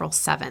on April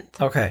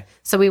 7th. Okay.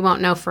 So we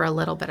won't know for a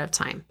little bit of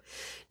time.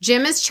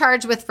 Jim is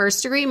charged with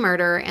first-degree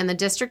murder, and the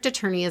district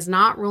attorney is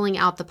not ruling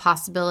out the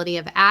possibility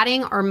of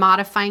adding or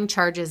modifying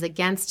charges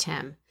against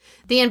him.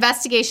 The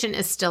investigation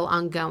is still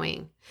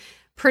ongoing.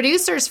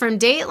 Producers from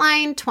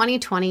Dateline,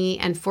 2020,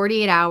 and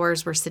 48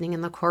 Hours were sitting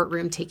in the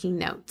courtroom taking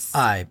notes.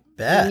 I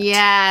bet.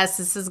 Yes,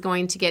 this is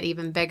going to get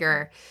even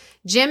bigger.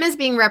 Jim is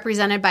being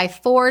represented by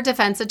 4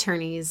 defense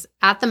attorneys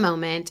at the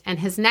moment, and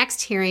his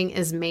next hearing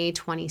is May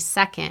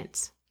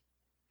 22nd.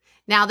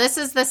 Now, this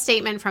is the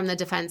statement from the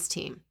defense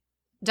team.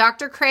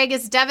 Dr. Craig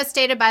is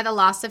devastated by the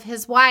loss of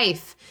his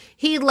wife.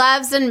 He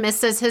loves and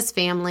misses his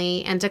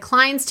family and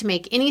declines to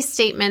make any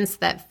statements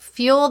that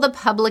fuel the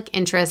public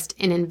interest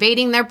in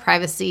invading their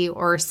privacy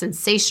or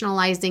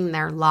sensationalizing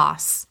their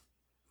loss.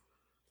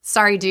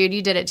 Sorry, dude,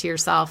 you did it to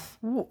yourself.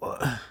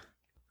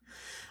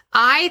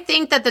 I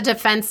think that the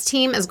defense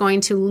team is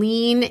going to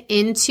lean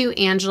into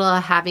Angela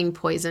having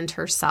poisoned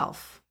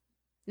herself.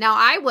 Now,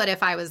 I would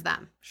if I was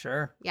them.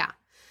 Sure. Yeah.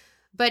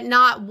 But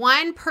not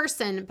one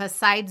person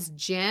besides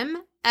Jim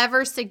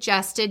ever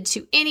suggested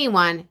to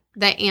anyone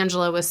that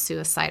Angela was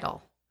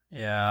suicidal.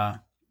 Yeah.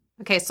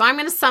 Okay, so I'm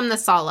going to sum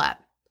this all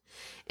up.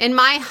 In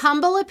my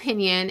humble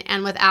opinion,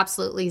 and with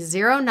absolutely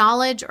zero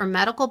knowledge or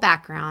medical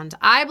background,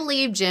 I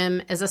believe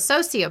Jim is a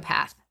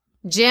sociopath.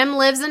 Jim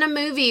lives in a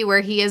movie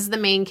where he is the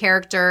main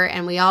character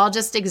and we all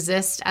just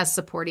exist as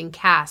supporting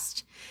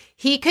cast.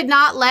 He could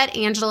not let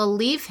Angela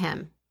leave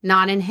him,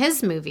 not in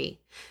his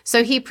movie.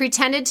 So he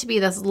pretended to be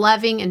this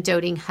loving and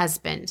doting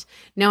husband,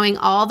 knowing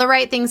all the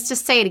right things to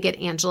say to get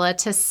Angela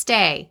to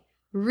stay,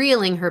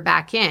 reeling her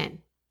back in.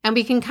 And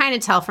we can kind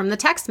of tell from the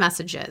text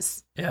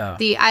messages. Yeah.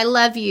 The I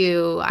love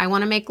you, I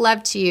want to make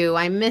love to you,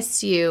 I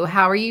miss you,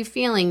 how are you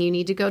feeling? You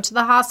need to go to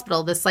the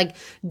hospital. This like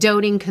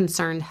doting,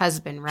 concerned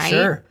husband, right?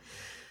 Sure.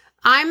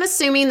 I'm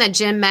assuming that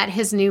Jim met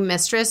his new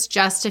mistress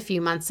just a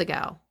few months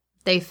ago.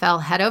 They fell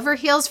head over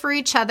heels for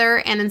each other,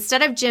 and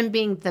instead of Jim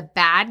being the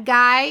bad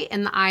guy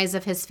in the eyes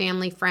of his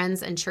family,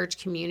 friends, and church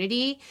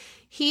community,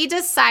 he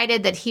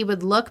decided that he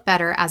would look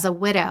better as a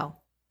widow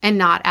and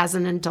not as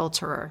an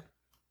adulterer.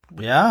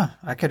 Yeah,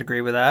 I could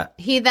agree with that.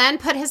 He then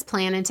put his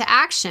plan into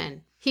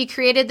action. He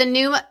created the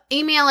new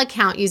email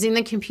account using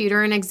the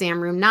computer in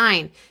Exam Room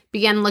 9,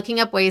 began looking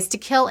up ways to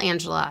kill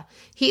Angela.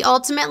 He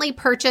ultimately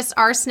purchased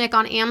arsenic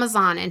on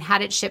Amazon and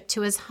had it shipped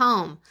to his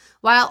home,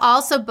 while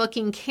also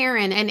booking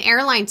Karen an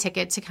airline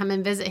ticket to come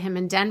and visit him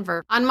in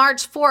Denver. On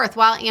March 4th,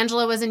 while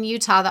Angela was in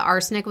Utah, the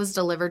arsenic was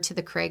delivered to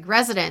the Craig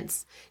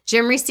residence.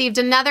 Jim received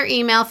another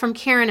email from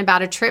Karen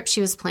about a trip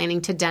she was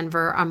planning to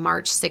Denver on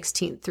March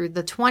 16th through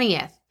the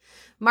 20th.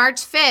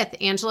 March 5th,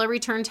 Angela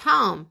returned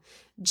home.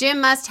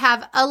 Jim must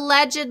have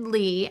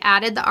allegedly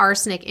added the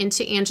arsenic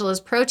into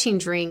Angela's protein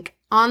drink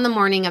on the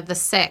morning of the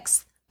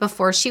 6th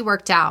before she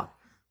worked out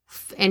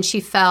and she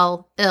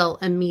fell ill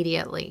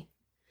immediately.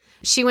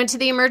 She went to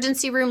the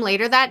emergency room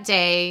later that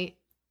day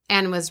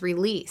and was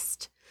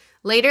released.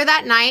 Later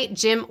that night,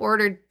 Jim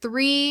ordered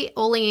 3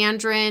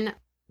 oleandrin,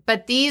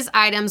 but these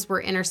items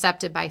were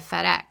intercepted by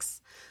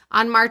FedEx.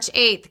 On March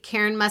 8th,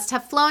 Karen must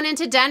have flown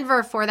into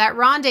Denver for that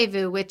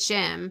rendezvous with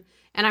Jim,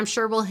 and I'm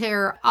sure we'll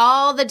hear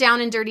all the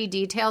down and dirty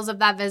details of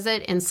that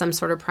visit in some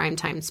sort of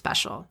primetime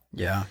special.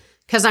 Yeah.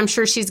 Because I'm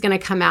sure she's going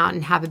to come out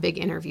and have a big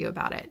interview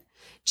about it.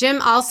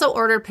 Jim also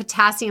ordered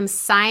potassium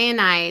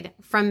cyanide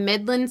from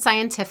Midland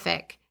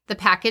Scientific. The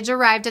package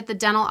arrived at the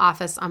dental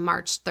office on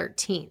March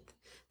 13th.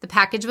 The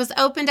package was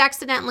opened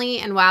accidentally,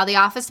 and while the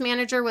office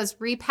manager was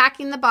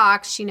repacking the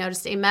box, she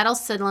noticed a metal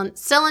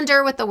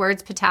cylinder with the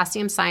words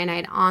potassium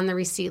cyanide on the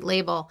receipt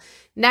label.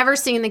 Never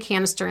seeing the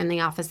canister in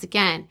the office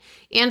again.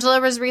 Angela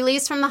was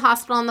released from the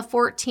hospital on the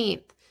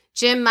 14th.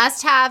 Jim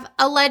must have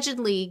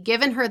allegedly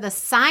given her the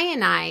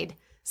cyanide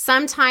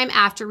sometime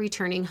after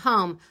returning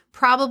home,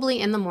 probably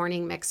in the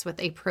morning mixed with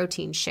a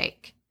protein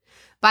shake.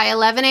 By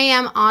 11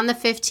 a.m. on the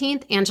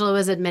 15th, Angela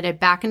was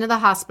admitted back into the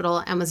hospital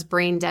and was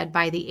brain dead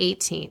by the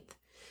 18th.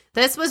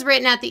 This was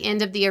written at the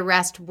end of the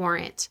arrest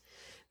warrant.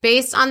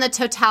 Based on the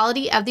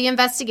totality of the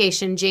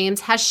investigation,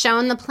 James has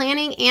shown the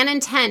planning and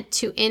intent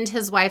to end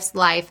his wife's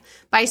life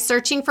by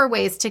searching for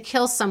ways to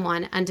kill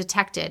someone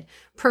undetected,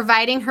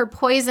 providing her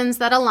poisons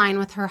that align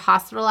with her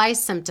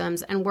hospitalized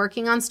symptoms, and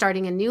working on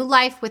starting a new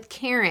life with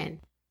Karen.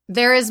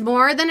 There is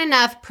more than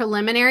enough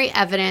preliminary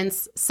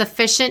evidence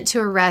sufficient to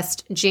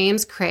arrest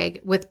James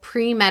Craig with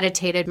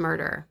premeditated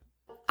murder.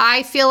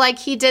 I feel like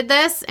he did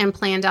this and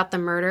planned out the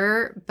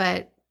murder,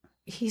 but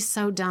he's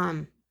so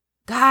dumb.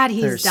 God,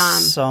 he's dumb.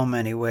 There's so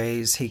many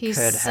ways he he's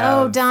could so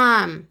have.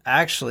 dumb.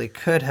 Actually,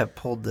 could have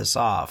pulled this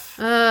off.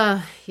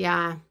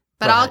 Yeah.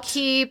 But I'll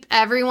keep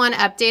everyone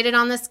updated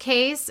on this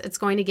case. It's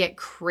going to get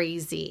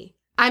crazy.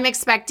 I'm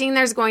expecting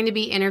there's going to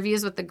be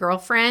interviews with the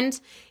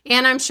girlfriend,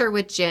 and I'm sure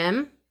with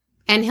Jim,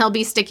 and he'll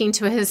be sticking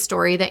to his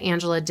story that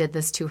Angela did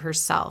this to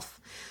herself.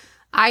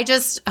 I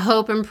just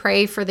hope and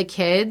pray for the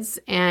kids,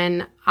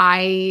 and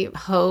I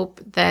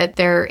hope that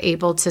they're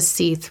able to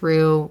see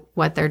through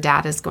what their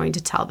dad is going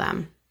to tell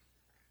them.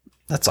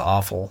 That's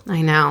awful.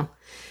 I know.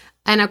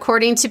 And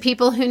according to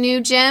people who knew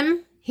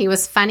Jim, he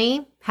was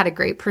funny, had a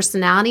great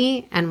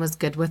personality, and was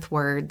good with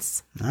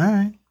words. All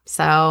right.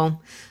 So,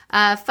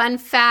 fun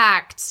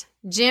fact,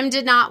 Jim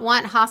did not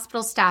want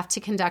hospital staff to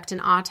conduct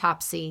an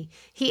autopsy.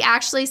 He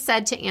actually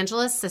said to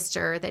Angela's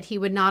sister that he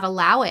would not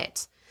allow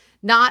it.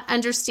 Not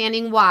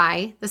understanding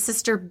why, the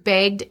sister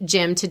begged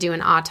Jim to do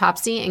an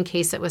autopsy in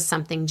case it was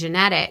something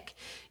genetic.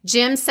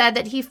 Jim said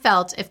that he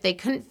felt if they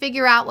couldn't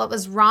figure out what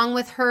was wrong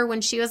with her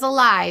when she was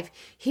alive,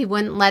 he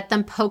wouldn't let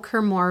them poke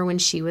her more when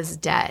she was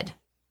dead.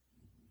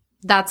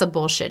 That's a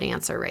bullshit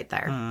answer right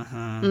there.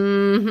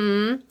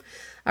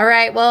 All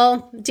right,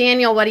 well,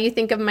 Daniel, what do you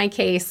think of my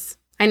case?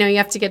 I know you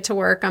have to get to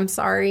work. I'm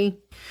sorry.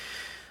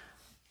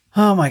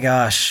 Oh my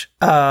gosh.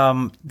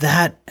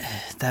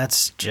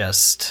 That's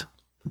just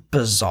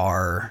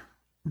bizarre.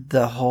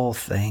 The whole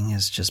thing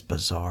is just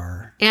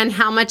bizarre. And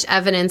how much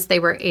evidence they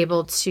were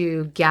able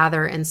to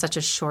gather in such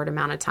a short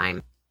amount of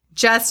time.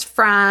 Just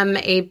from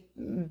a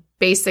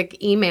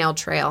basic email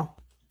trail.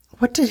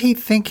 What did he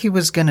think he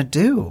was going to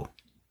do?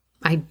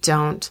 I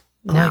don't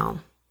know.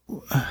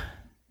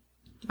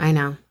 I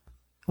know.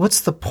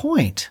 What's the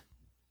point?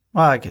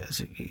 Well, I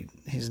guess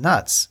he's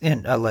nuts,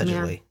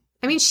 allegedly. Yeah.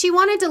 I mean, she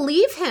wanted to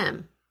leave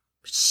him.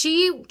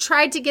 She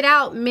tried to get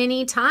out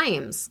many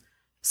times.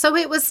 So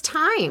it was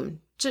time.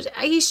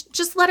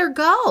 Just let her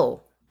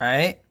go.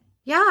 Right?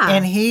 Yeah.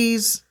 And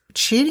he's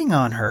cheating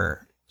on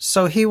her.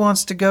 So he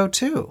wants to go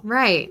too.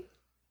 Right.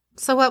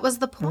 So what was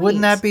the point?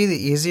 Wouldn't that be the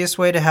easiest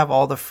way to have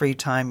all the free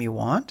time you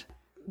want?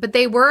 But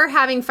they were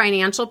having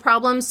financial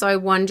problems. So I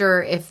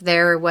wonder if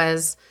there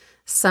was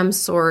some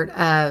sort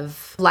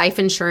of life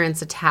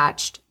insurance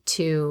attached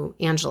to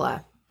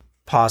Angela.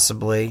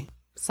 Possibly.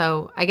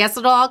 So I guess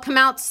it'll all come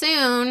out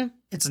soon.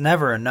 It's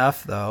never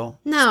enough, though.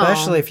 No.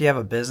 Especially if you have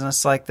a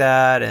business like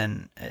that,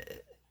 and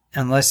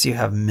unless you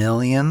have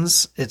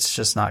millions, it's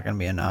just not going to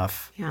be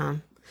enough. Yeah.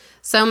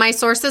 So my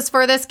sources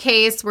for this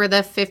case were the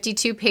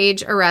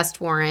 52-page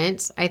arrest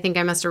warrant. I think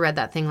I must have read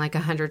that thing like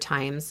 100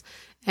 times.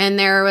 And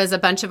there was a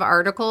bunch of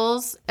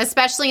articles,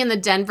 especially in the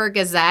Denver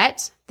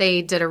Gazette.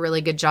 They did a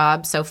really good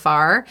job so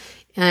far.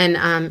 And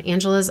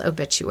Angela's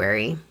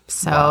obituary.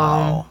 So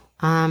Wow.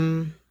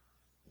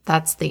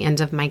 That's the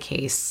end of my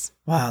case.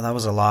 Wow, that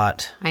was a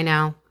lot. I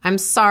know. I'm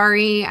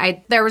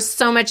sorry. There was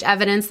so much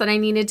evidence that I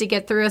needed to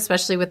get through,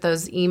 especially with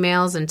those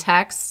emails and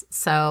texts.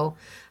 So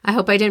I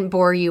hope I didn't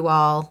bore you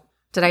all.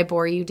 Did I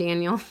bore you,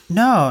 Daniel?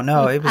 No,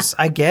 it was,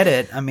 I get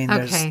it. I mean,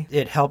 Okay.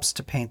 It helps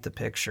to paint the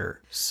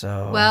picture.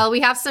 So, Well,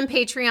 we have some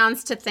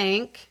Patreons to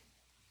thank.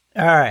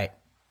 all right.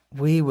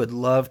 We would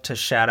love to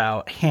shout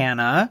out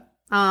Hannah,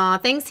 Aw,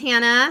 thanks,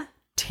 Hannah.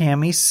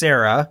 Tammy,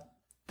 Sarah.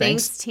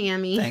 Thanks,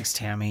 Tammy. Thanks,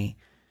 Tammy.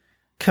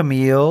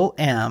 Camille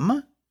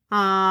M.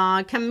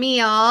 Aw,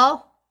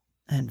 Camille.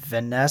 And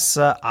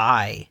Vanessa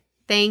I.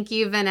 Thank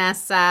you,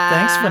 Vanessa.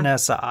 Thanks,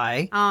 Vanessa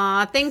I.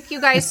 Aw, thank you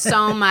guys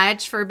so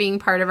much for being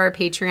part of our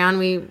Patreon.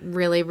 We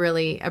really,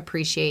 really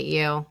appreciate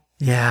you.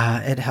 Yeah,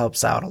 it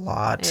helps out a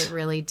lot. It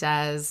really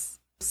does.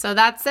 So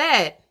that's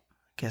it.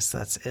 Guess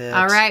that's it.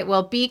 All right.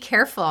 Well, be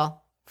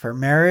careful. For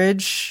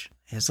marriage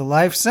is a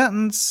life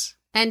sentence.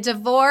 And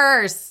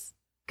divorce.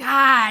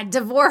 God,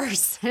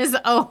 divorce is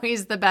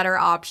always the better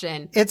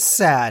option. It's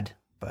sad,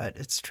 but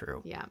it's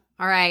true. Yeah.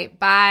 All right.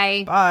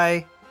 Bye.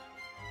 Bye.